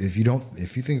if you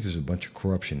think there's a bunch of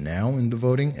corruption now in the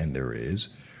voting, and there is,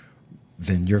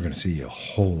 then you're going to see a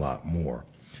whole lot more.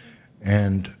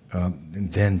 And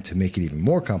then to make it even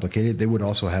more complicated, they would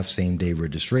also have same-day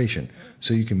registration.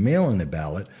 So you can mail in a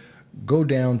ballot, go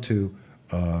down to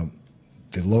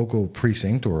the local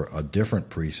precinct or a different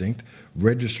precinct,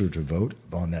 register to vote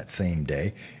on that same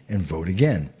day, and vote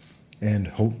again. And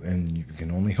you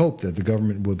can only hope that the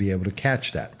government will be able to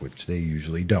catch that, which they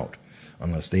usually don't,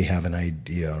 unless they have an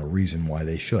idea or a reason why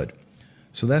they should.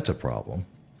 So that's a problem.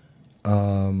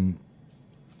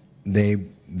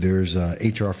 There's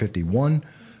H.R. 51,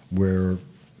 where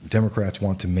Democrats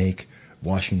want to make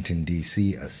Washington,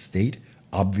 D.C. a state,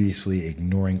 obviously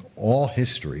ignoring all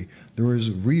history. There is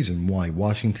a reason why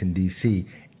Washington, D.C.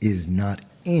 is not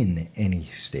in any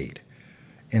state.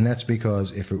 And that's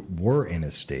because if it were in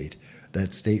a state,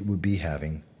 that state would be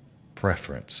having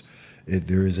preference.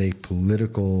 There is a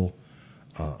political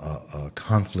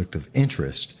conflict of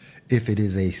interest if it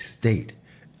is a state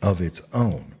of its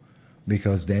own,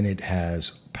 because then it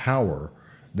has power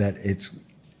that it's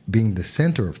being the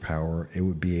center of power, it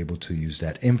would be able to use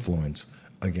that influence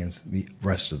against the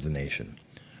rest of the nation.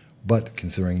 But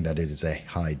considering that it is a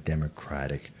high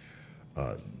democratic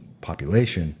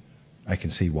population, I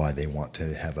can see why they want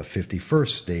to have a 51st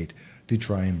state to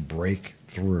try and break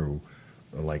through,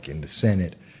 like in the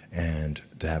Senate, and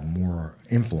to have more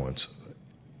influence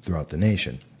throughout the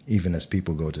nation, even as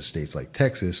people go to states like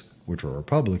Texas, which are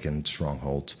Republican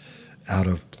strongholds, out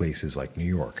of places like New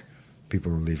York.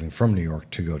 People are leaving from New York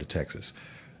to go to Texas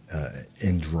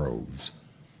in droves.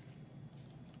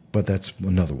 but that's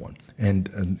another one. And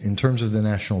in terms of the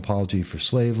national apology for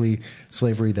slavery,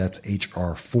 that's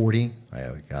H.R. 40.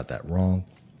 I got that wrong.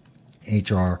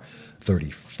 H.R.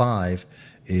 35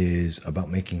 is about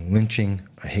making lynching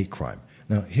a hate crime.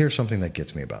 Now, here's something that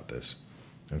gets me about this,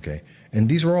 okay? And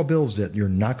these are all bills that you're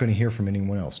not going to hear from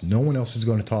anyone else. No one else is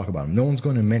going to talk about them. No one's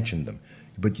going to mention them.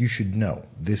 But you should know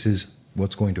this is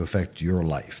what's going to affect your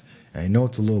life. And I know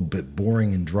it's a little bit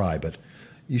boring and dry, but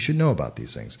you should know about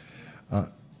these things.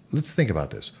 Let's think about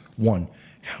this. One,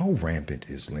 how rampant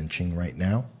is lynching right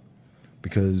now?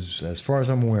 Because as far as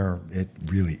I'm aware, it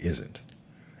really isn't.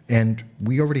 And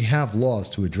we already have laws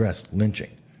to address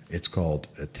lynching. It's called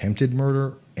attempted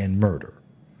murder and murder.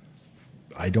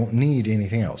 I don't need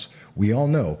anything else. We all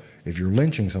know if you're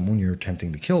lynching someone, you're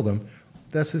attempting to kill them.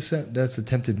 That's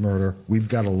attempted murder. We've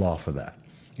got a law for that.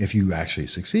 If you actually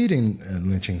succeed in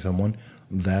lynching someone,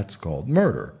 that's called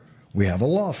murder. We have a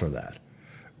law for that.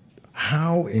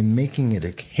 How in making it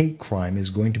a hate crime is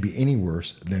going to be any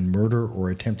worse than murder or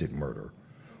attempted murder?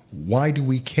 Why do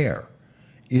we care?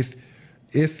 If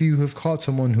you have caught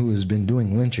someone who has been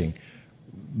doing lynching,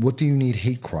 what do you need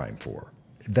hate crime for?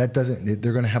 That doesn't.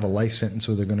 They're going to have a life sentence,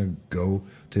 or they're going to go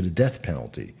to the death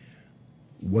penalty.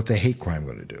 What's a hate crime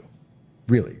going to do?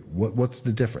 Really, what's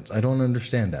the difference? I don't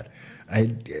understand that.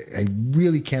 I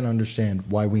really can't understand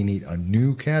why we need a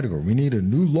new category. We need a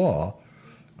new law,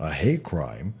 a hate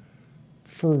crime,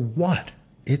 for what?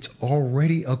 It's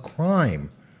already a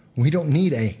crime. We don't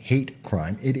need a hate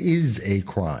crime. It is a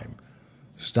crime.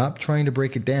 Stop trying to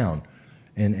break it down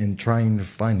and trying to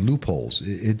find loopholes.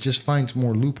 It just finds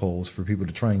more loopholes for people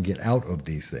to try and get out of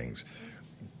these things.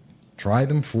 Try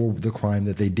them for the crime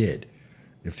that they did.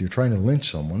 If you're trying to lynch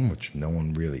someone, which no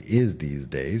one really is these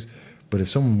days, but if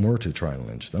someone were to try and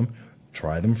lynch them,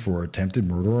 try them for attempted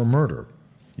murder or murder.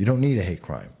 You don't need a hate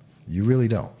crime. You really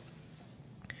don't.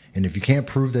 And if you can't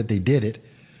prove that they did it,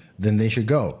 then they should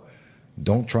go.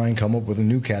 Don't try and come up with a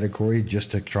new category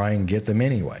just to try and get them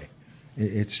anyway.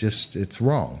 It's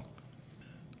wrong.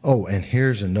 Oh, and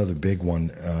here's another big one,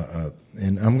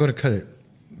 and I'm going to cut it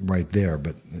right there,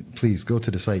 but please go to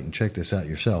the site and check this out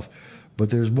yourself. But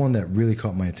there's one that really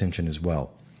caught my attention as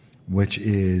well, which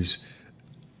is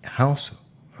House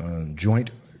Joint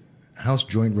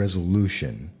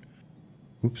Resolution.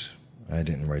 Oops, I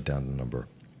didn't write down the number.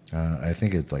 I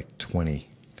think it's like 20,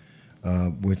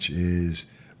 which is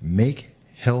make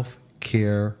health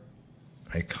care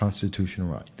a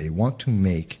constitutional right. They want to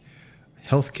make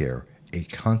health care a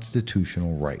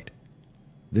constitutional right.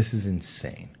 This is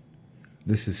insane.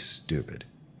 This is stupid.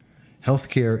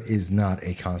 Healthcare is not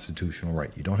a constitutional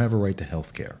right. You don't have a right to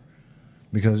healthcare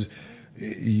because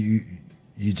you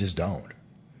just don't.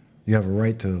 You have a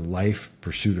right to life,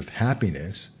 pursuit of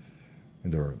happiness,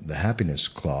 the happiness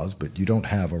clause, but you don't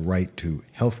have a right to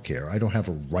healthcare. I don't have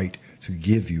a right to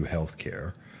give you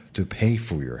healthcare, to pay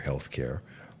for your healthcare.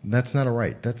 That's not a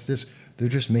right. They're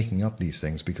just making up these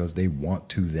things because they want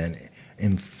to then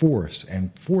force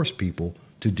people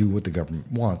to do what the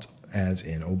government wants, as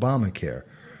in Obamacare,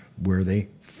 where they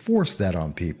force that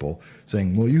on people,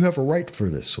 saying, well, you have a right for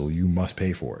this, so you must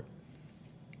pay for it.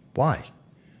 Why?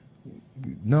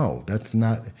 No, that's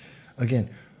not. Again,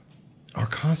 our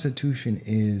Constitution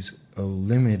is a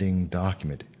limiting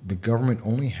document. The government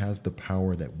only has the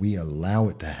power that we allow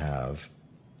it to have,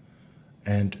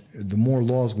 and the more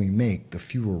laws we make, the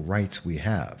fewer rights we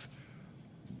have.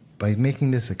 By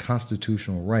making this a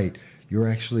constitutional right, you're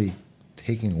actually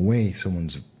taking away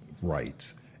someone's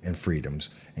rights and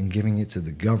freedoms and giving it to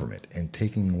the government and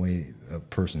taking away a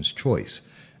person's choice.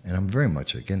 And I'm very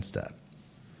much against that.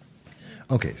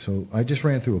 Okay, so I just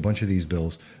ran through a bunch of these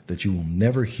bills that you will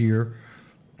never hear.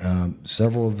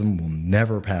 Several of them will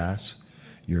never pass.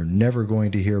 You're never going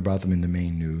to hear about them in the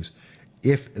main news.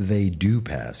 If they do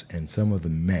pass, and some of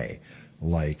them may,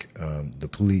 like the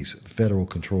police, federal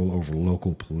control over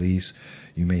local police,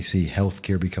 you may see health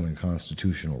care become a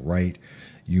constitutional right.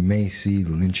 You may see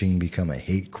lynching become a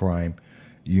hate crime.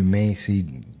 You may see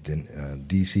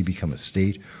D.C. become a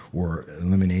state, or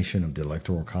elimination of the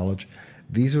Electoral College.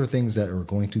 These are things that are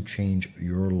going to change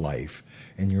your life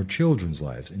and your children's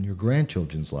lives and your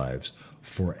grandchildren's lives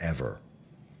forever.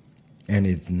 And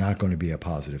it's not going to be a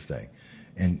positive thing.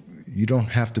 And you don't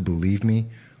have to believe me.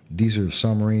 These are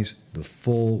summaries. The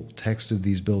full text of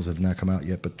these bills have not come out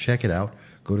yet, but check it out.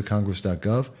 Go to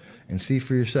congress.gov and see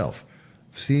for yourself.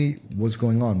 See what's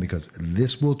going on, because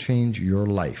this will change your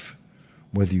life.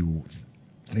 Whether you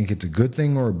think it's a good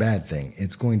thing or a bad thing,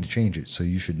 it's going to change it, so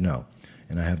you should know.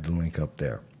 And I have the link up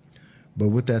there. But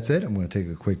with that said, I'm going to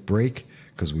take a quick break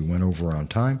because we went over on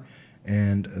time,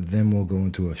 and then we'll go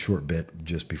into a short bit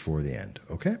just before the end,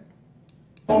 okay?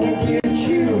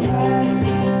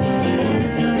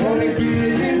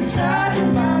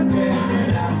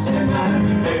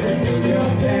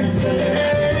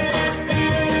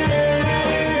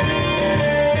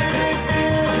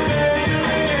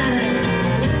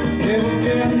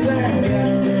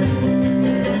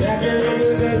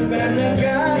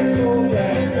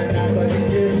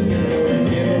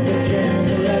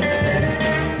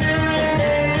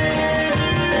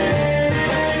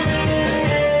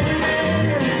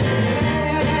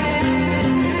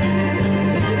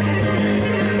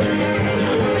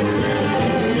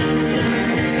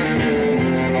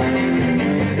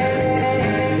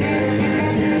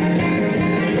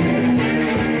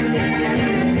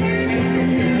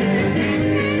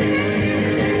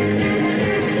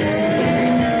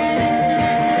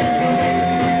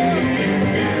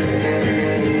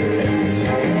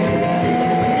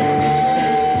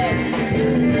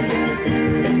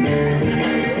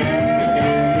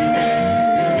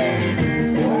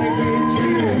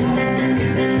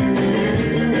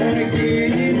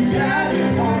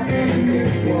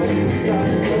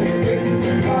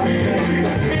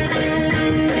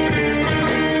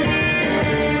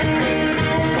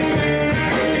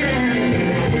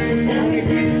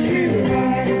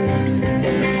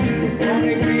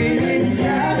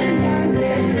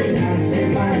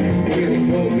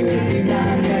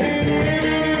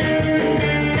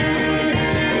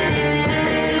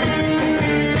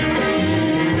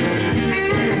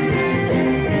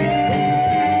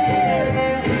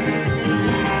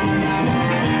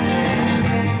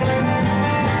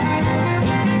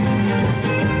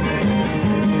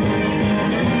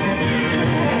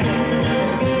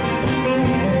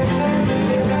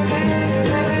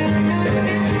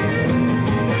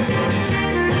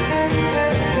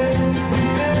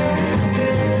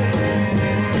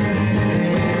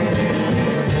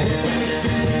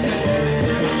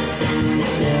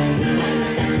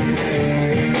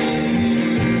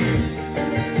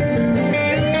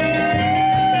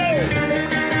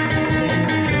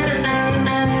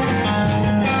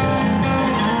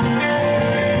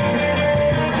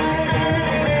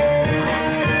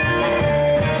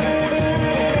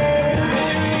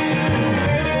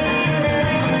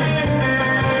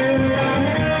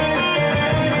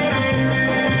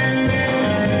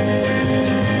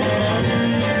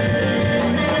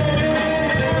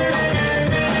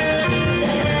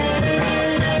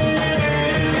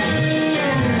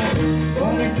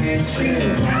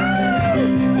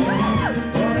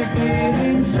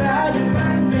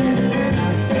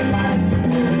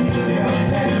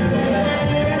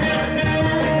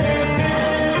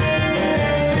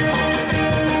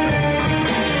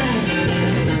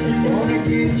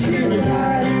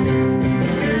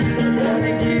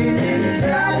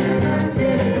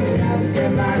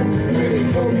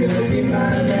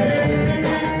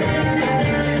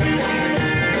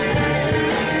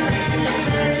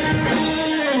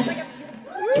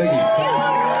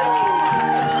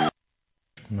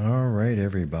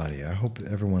 Everybody, I hope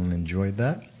everyone enjoyed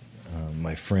that.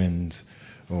 My friends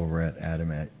over at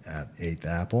Adam at 8th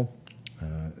Apple,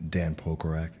 Dan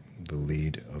Pokorak, the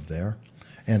lead of there,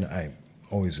 and I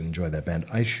always enjoy that band.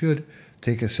 I should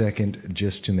take a second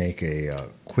just to make a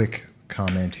quick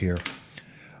comment here.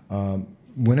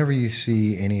 Whenever you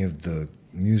see any of the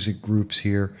music groups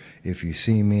here, if you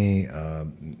see me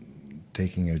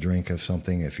taking a drink of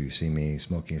something, if you see me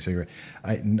smoking a cigarette,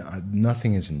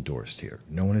 nothing is endorsed here.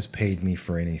 No one has paid me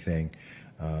for anything.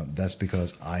 That's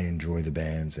because I enjoy the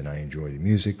bands and I enjoy the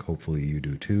music. Hopefully you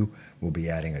do too. We'll be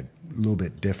adding a little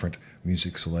bit different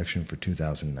music selection for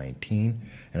 2019,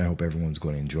 and I hope everyone's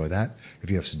going to enjoy that. If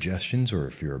you have suggestions or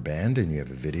if you're a band and you have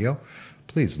a video,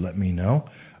 please let me know.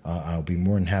 I'll be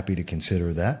more than happy to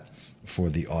consider that for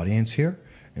the audience here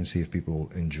and see if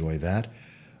people enjoy that.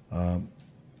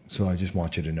 So I just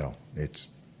want you to know, it's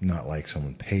not like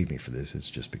someone paid me for this.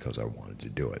 It's just because I wanted to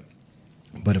do it.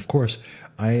 But of course,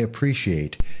 I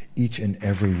appreciate each and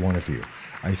every one of you.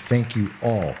 I thank you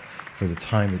all for the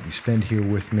time that you spend here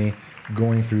with me,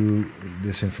 going through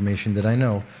this information that I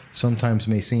know sometimes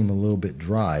may seem a little bit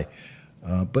dry,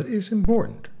 but is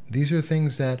important. These are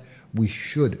things that we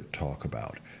should talk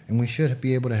about, and we should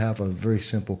be able to have a very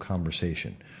simple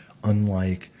conversation.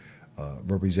 Unlike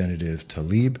Representative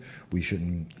Tlaib, we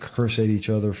shouldn't curse at each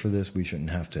other for this. We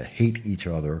shouldn't have to hate each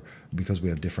other because we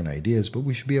have different ideas, but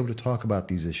we should be able to talk about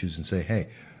these issues and say, hey,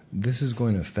 this is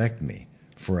going to affect me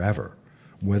forever.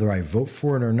 Whether I vote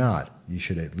for it or not, you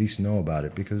should at least know about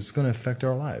it because it's going to affect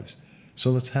our lives. So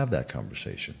let's have that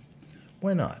conversation.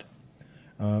 Why not?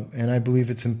 And I believe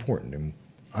it's important, and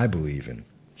I believe in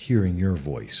hearing your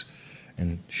voice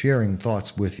and sharing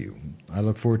thoughts with you. I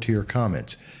look forward to your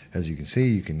comments. As you can see,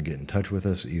 you can get in touch with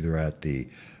us either at the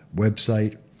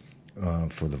website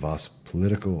for the Voss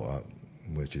Political,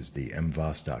 which is the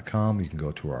mvoss.com. You can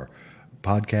go to our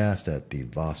podcast at the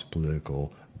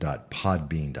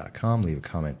vosspolitical.podbean.com. Leave a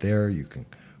comment there. You can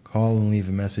call and leave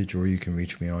a message, or you can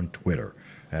reach me on Twitter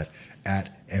at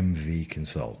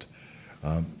mvconsult.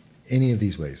 Any of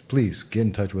these ways, please get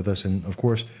in touch with us. And of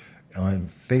course, on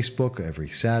Facebook every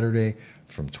Saturday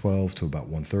from 12 to about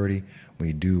 1:30,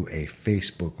 we do a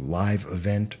Facebook Live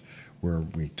event where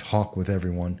we talk with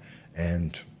everyone,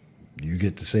 and you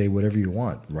get to say whatever you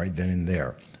want right then and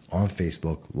there on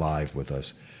Facebook Live with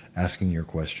us, asking your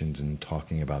questions and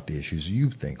talking about the issues you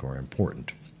think are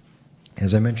important.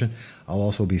 As I mentioned, I'll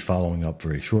also be following up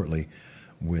very shortly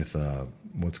with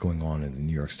what's going on in the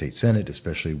New York State Senate,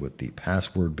 especially with the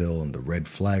password bill and the red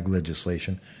flag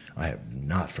legislation. I have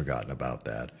not forgotten about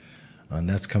that. And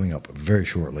that's coming up very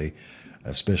shortly,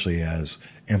 especially as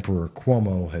Emperor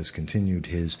Cuomo has continued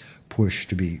his push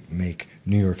to make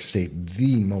New York State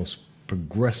the most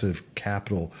progressive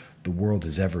capital the world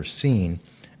has ever seen,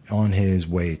 on his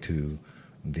way to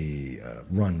the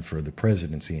run for the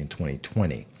presidency in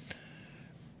 2020.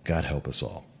 God help us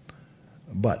all.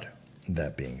 But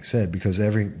that being said, because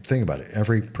think about it,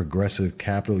 every progressive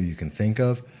capital you can think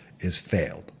of is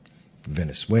failed.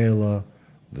 Venezuela,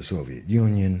 the Soviet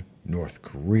Union, North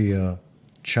Korea,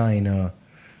 China,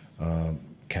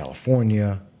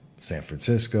 California, San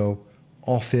Francisco,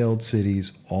 all failed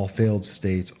cities, all failed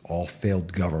states, all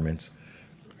failed governments.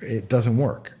 It doesn't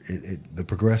work. The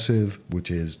progressive,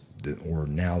 which is, or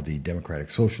now the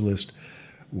democratic socialist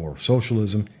or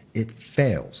socialism, it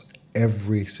fails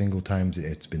every single time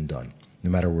it's been done,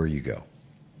 no matter where you go.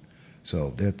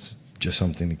 So that's just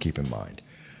something to keep in mind.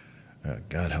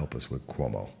 God help us with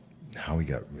Cuomo.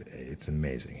 It's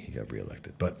amazing he got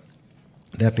reelected. But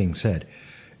that being said,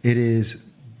 it is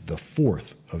the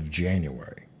 4th of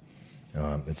January.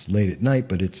 It's late at night,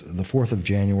 but it's the 4th of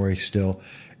January still.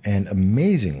 And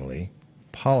amazingly,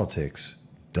 politics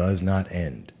does not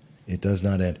end. It does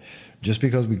not end. Just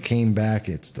because we came back,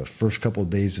 it's the first couple of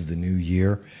days of the new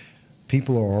year,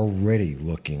 people are already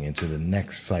looking into the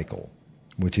next cycle,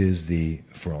 which is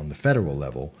on the federal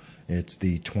level, it's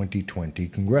the 2020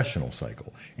 congressional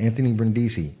cycle. Anthony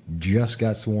Brindisi just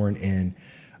got sworn in,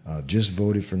 just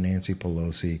voted for Nancy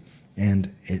Pelosi,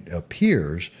 and it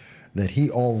appears that he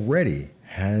already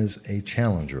has a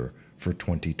challenger for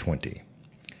 2020.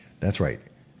 That's right,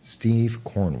 Steve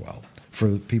Cornwell,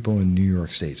 for people in New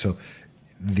York State. So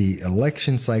the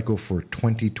election cycle for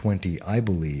 2020, I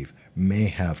believe, may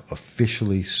have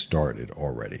officially started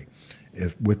already.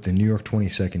 With the New York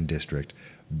 22nd District,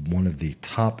 one of the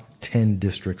top 10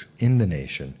 districts in the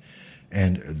nation,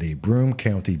 and the Broome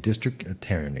County District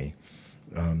Attorney,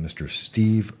 Mr.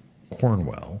 Steve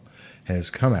Cornwell, has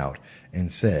come out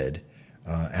and said,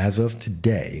 as of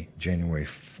today, January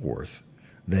 4th,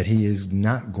 that he is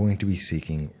not going to be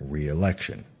seeking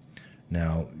re-election.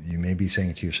 Now, you may be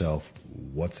saying to yourself,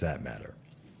 what's that matter?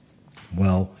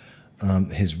 Well,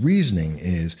 his reasoning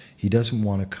is he doesn't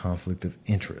want a conflict of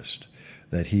interest,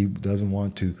 that he doesn't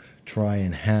want to try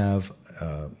and have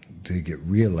to get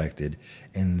reelected,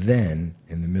 and then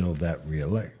in the middle of that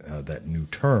that new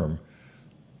term,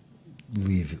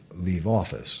 leave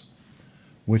office,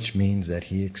 which means that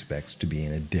he expects to be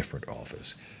in a different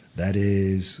office. That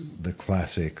is the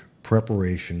classic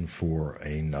preparation for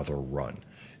another run.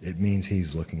 It means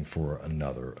he's looking for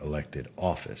another elected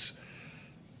office.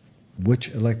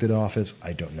 Which elected office,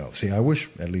 I don't know. See, I wish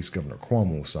at least Governor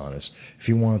Cuomo was honest. If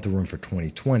he wanted to run for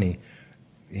 2020,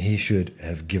 he should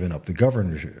have given up the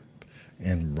governorship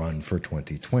and run for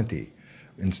 2020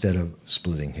 instead of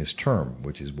splitting his term,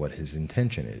 which is what his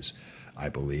intention is. I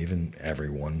believe, and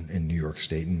everyone in New York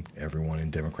State and everyone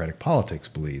in Democratic politics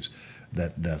believes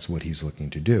that that's what he's looking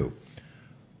to do.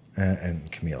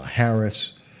 And Kamala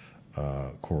Harris,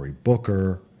 Cory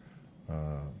Booker,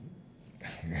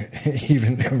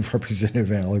 even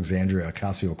Representative Alexandria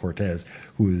Ocasio-Cortez,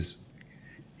 who is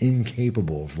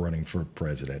incapable of running for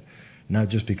president, not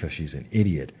just because she's an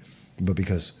idiot, but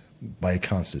because by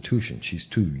Constitution she's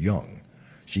too young.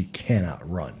 She cannot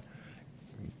run.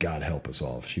 God help us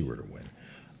all if she were to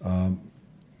win.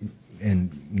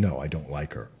 And no, I don't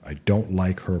like her. I don't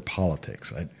like her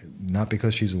politics. Not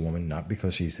because she's a woman, not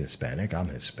because she's Hispanic. I'm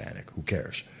Hispanic. Who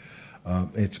cares?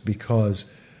 It's because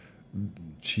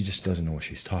she just doesn't know what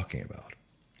she's talking about.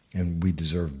 And we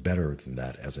deserve better than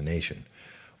that as a nation.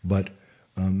 But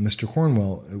Mr.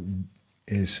 Cornwell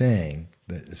is saying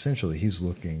that essentially he's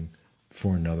looking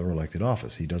for another elected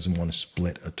office. He doesn't want to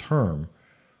split a term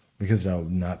because that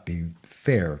would not be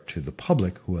fair to the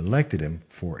public who elected him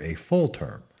for a full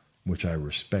term, which I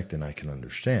respect and I can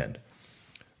understand.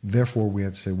 Therefore, we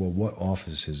have to say, well, what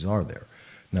offices are there?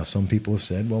 Now, some people have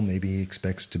said, well, maybe he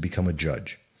expects to become a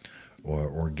judge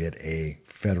or get a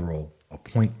federal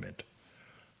appointment.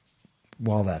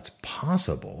 While that's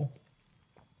possible,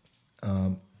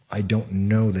 I don't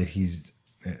know that he's,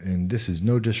 and this is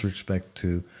no disrespect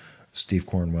to Steve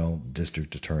Cornwell,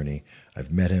 district attorney.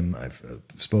 I've met him. I've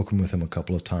spoken with him a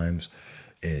couple of times.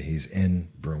 He's in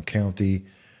Broome County,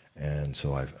 and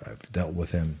so I've dealt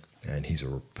with him. And he's a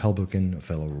Republican, a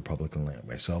fellow Republican like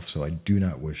myself, so I do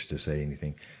not wish to say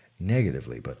anything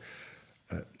negatively. But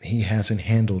he hasn't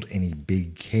handled any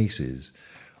big cases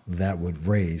that would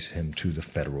raise him to the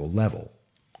federal level.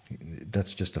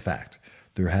 That's just a fact.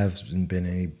 There hasn't been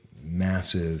any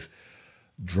massive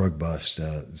drug bust,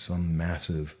 some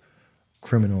massive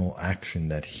criminal action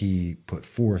that he put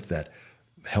forth that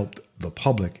helped the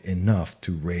public enough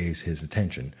to raise his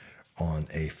attention on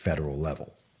a federal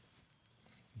level.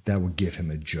 That would give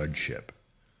him a judgeship.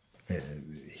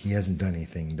 He hasn't done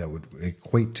anything that would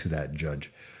equate to that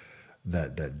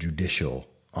that judicial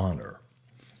honor.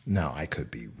 Now, I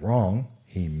could be wrong.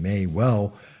 He may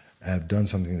well have done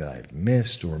something that I've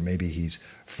missed, or maybe he's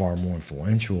far more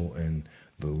influential in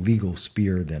the legal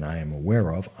sphere than I am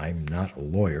aware of. I'm not a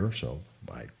lawyer, so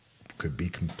I could be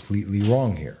completely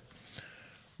wrong here.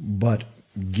 But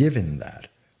given that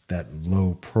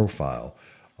low profile,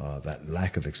 that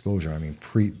lack of exposure, I mean,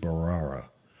 Preet Bharara,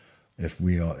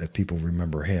 if people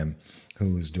remember him,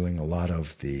 who was doing a lot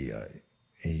of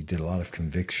he did a lot of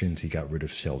convictions. He got rid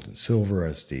of Sheldon Silver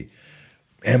as the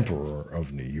Emperor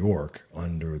of New York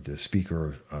under the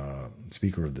Speaker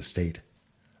of the State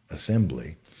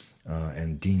Assembly,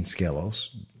 and Dean Skelos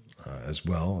as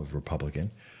well, a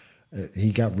Republican.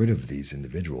 He got rid of these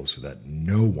individuals so that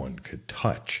no one could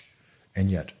touch, and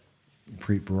yet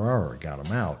Preet Bharara got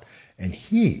him out, and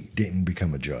he didn't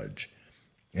become a judge,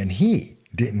 and he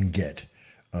didn't get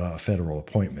a federal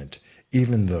appointment,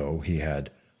 even though he had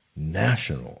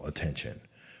national attention,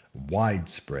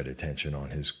 widespread attention on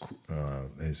his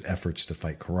efforts to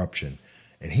fight corruption,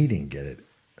 and he didn't get it.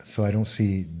 So I don't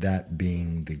see that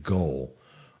being the goal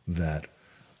that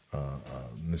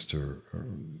Mr.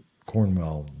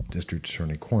 Cornwell, District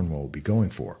Attorney Cornwell, will be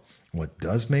going for. What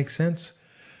does make sense?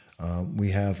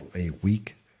 We have a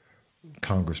weak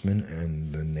congressman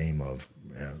in the name of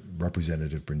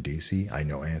Representative Brindisi. I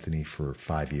know Anthony for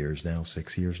 5 years now,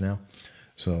 6 years now.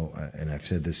 So, and I've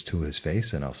said this to his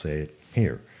face, and I'll say it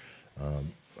here.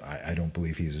 I don't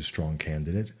believe he's a strong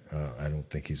candidate. I don't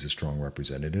think he's a strong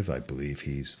representative. I believe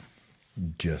he's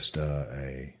just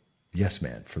a yes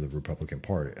man for the Republican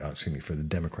Party, for the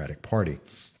Democratic Party.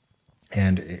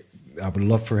 And I would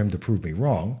love for him to prove me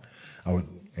wrong.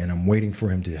 And I'm waiting for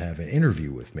him to have an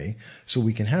interview with me so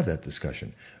we can have that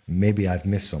discussion. Maybe I've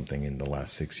missed something in the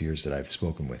last 6 years that I've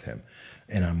spoken with him,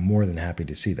 and I'm more than happy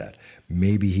to see that.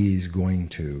 Maybe he's going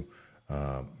to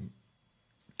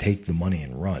take the money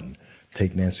and run,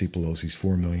 take Nancy Pelosi's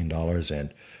 $4 million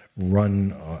and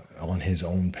run on his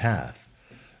own path.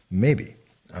 Maybe.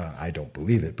 I don't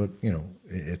believe it, but,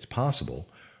 it's possible.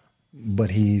 But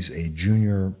he's a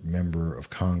junior member of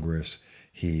Congress.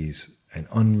 He's an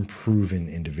unproven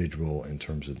individual in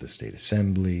terms of the state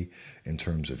assembly, in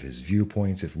terms of his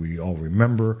viewpoints. If we all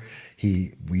remember,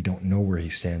 we don't know where he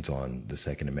stands on the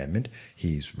Second Amendment.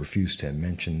 He's refused to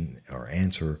mention or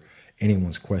answer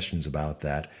anyone's questions about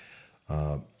that,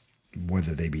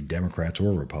 whether they be Democrats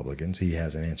or Republicans. He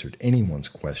hasn't answered anyone's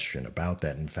question about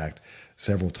that. In fact,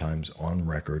 several times on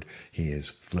record, he has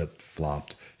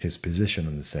flip-flopped his position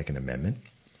on the Second Amendment.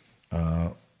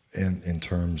 In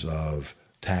terms of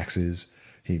taxes,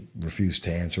 he refused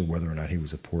to answer whether or not he would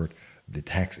support the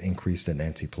tax increase that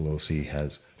Nancy Pelosi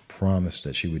has promised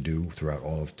that she would do throughout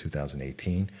all of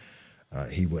 2018.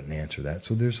 He wouldn't answer that.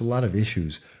 So there's a lot of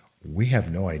issues we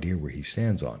have no idea where he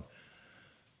stands on.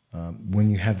 When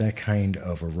you have that kind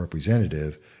of a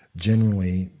representative,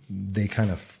 generally they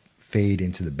kind of fade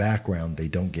into the background. They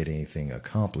don't get anything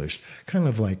accomplished, kind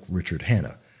of like Richard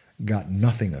Hanna. Got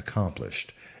nothing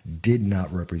accomplished, did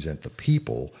not represent the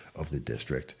people of the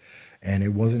district. And it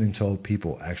wasn't until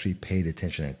people actually paid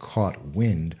attention and caught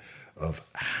wind of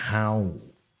how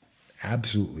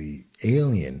absolutely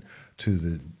alien to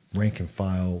the rank and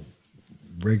file,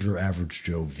 regular average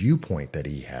Joe viewpoint that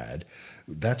he had,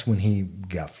 that's when he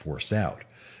got forced out.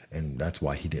 And that's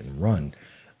why he didn't run.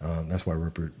 That's why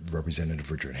Representative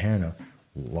Richard Hanna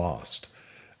lost.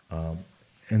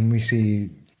 And we see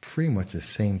pretty much the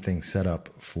same thing set up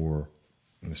for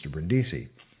Mr. Brindisi.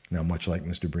 Now, much like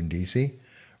Mr. Brindisi,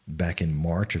 back in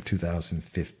March of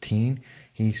 2015,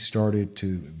 he started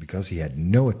to, because he had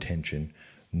no attention,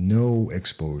 no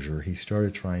exposure, he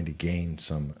started trying to gain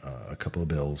a couple of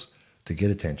bills to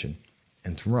get attention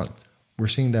and to run. We're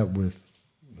seeing that with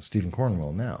Stephen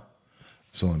Cornwell now.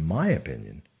 So in my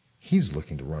opinion, he's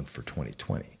looking to run for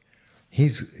 2020.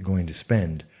 He's going to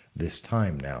spend this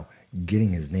time now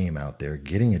getting his name out there,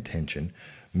 getting attention,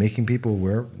 making people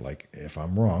aware, like if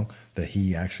I'm wrong, that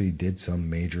he actually did some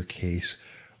major case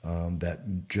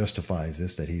that justifies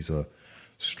this, that he's a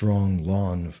strong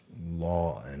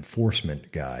law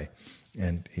enforcement guy,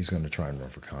 and he's going to try and run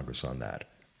for Congress on that.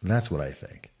 That's what I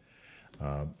think.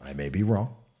 I may be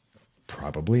wrong.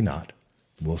 Probably not.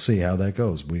 We'll see how that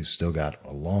goes. We've still got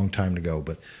a long time to go,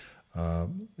 but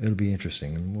it'll be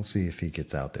interesting, and we'll see if he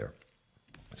gets out there.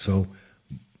 So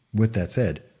with that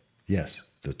said, yes,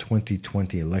 the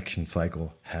 2020 election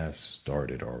cycle has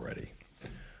started already.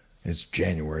 It's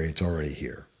January. It's already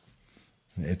here.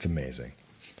 It's amazing.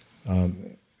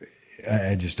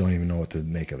 I just don't even know what to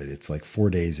make of it. It's like 4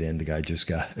 days in. The guy just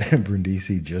got,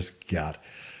 Brindisi just got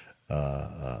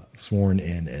sworn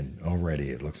in, and already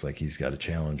it looks like he's got a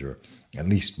challenger, at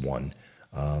least one.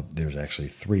 There's actually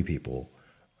 3 people.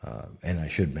 And I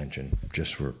should mention,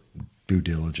 just for due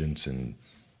diligence and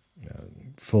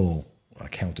full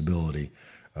accountability,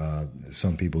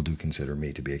 some people do consider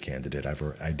me to be a candidate.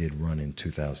 I did run in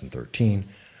 2013,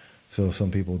 so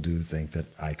some people do think that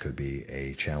I could be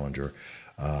a challenger.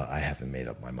 I haven't made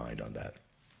up my mind on that.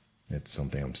 It's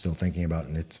something I'm still thinking about,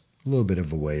 and it's a little bit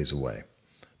of a ways away,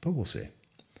 but we'll see.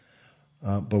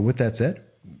 But with that said,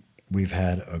 we've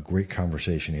had a great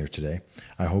conversation here today.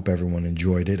 I hope everyone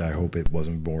enjoyed it. I hope it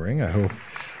wasn't boring. I hope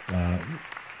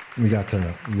we got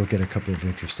to look at a couple of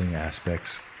interesting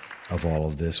aspects of all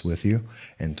of this with you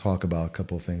and talk about a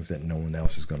couple of things that no one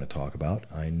else is going to talk about.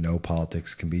 I know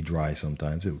politics can be dry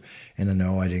sometimes, and I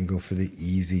know I didn't go for the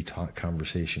easy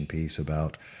conversation piece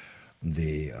about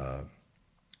the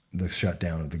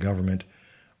shutdown of the government,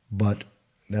 but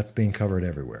that's being covered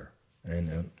everywhere,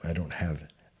 and I don't have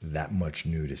that much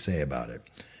new to say about it.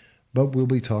 But we'll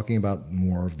be talking about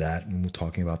more of that, and we're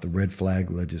talking about the red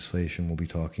flag legislation. We'll be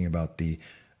talking about the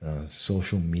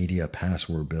social media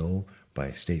password bill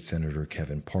by State Senator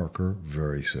Kevin Parker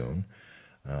very soon.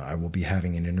 I will be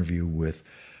having an interview with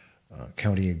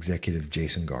County Executive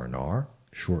Jason Garnar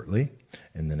shortly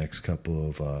in the next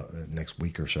next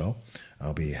week or so.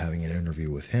 I'll be having an interview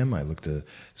with him. I look to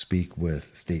speak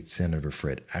with State Senator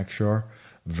Fred Akshar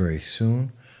very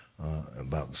soon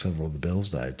about several of the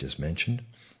bills that I just mentioned,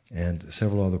 and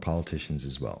several other politicians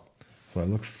as well. So I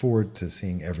look forward to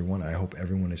seeing everyone. I hope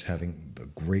everyone is having a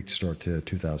great start to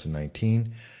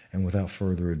 2019. And without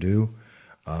further ado,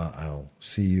 I'll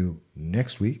see you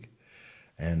next week,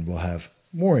 and we'll have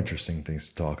more interesting things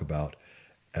to talk about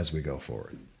as we go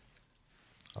forward.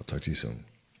 I'll talk to you soon.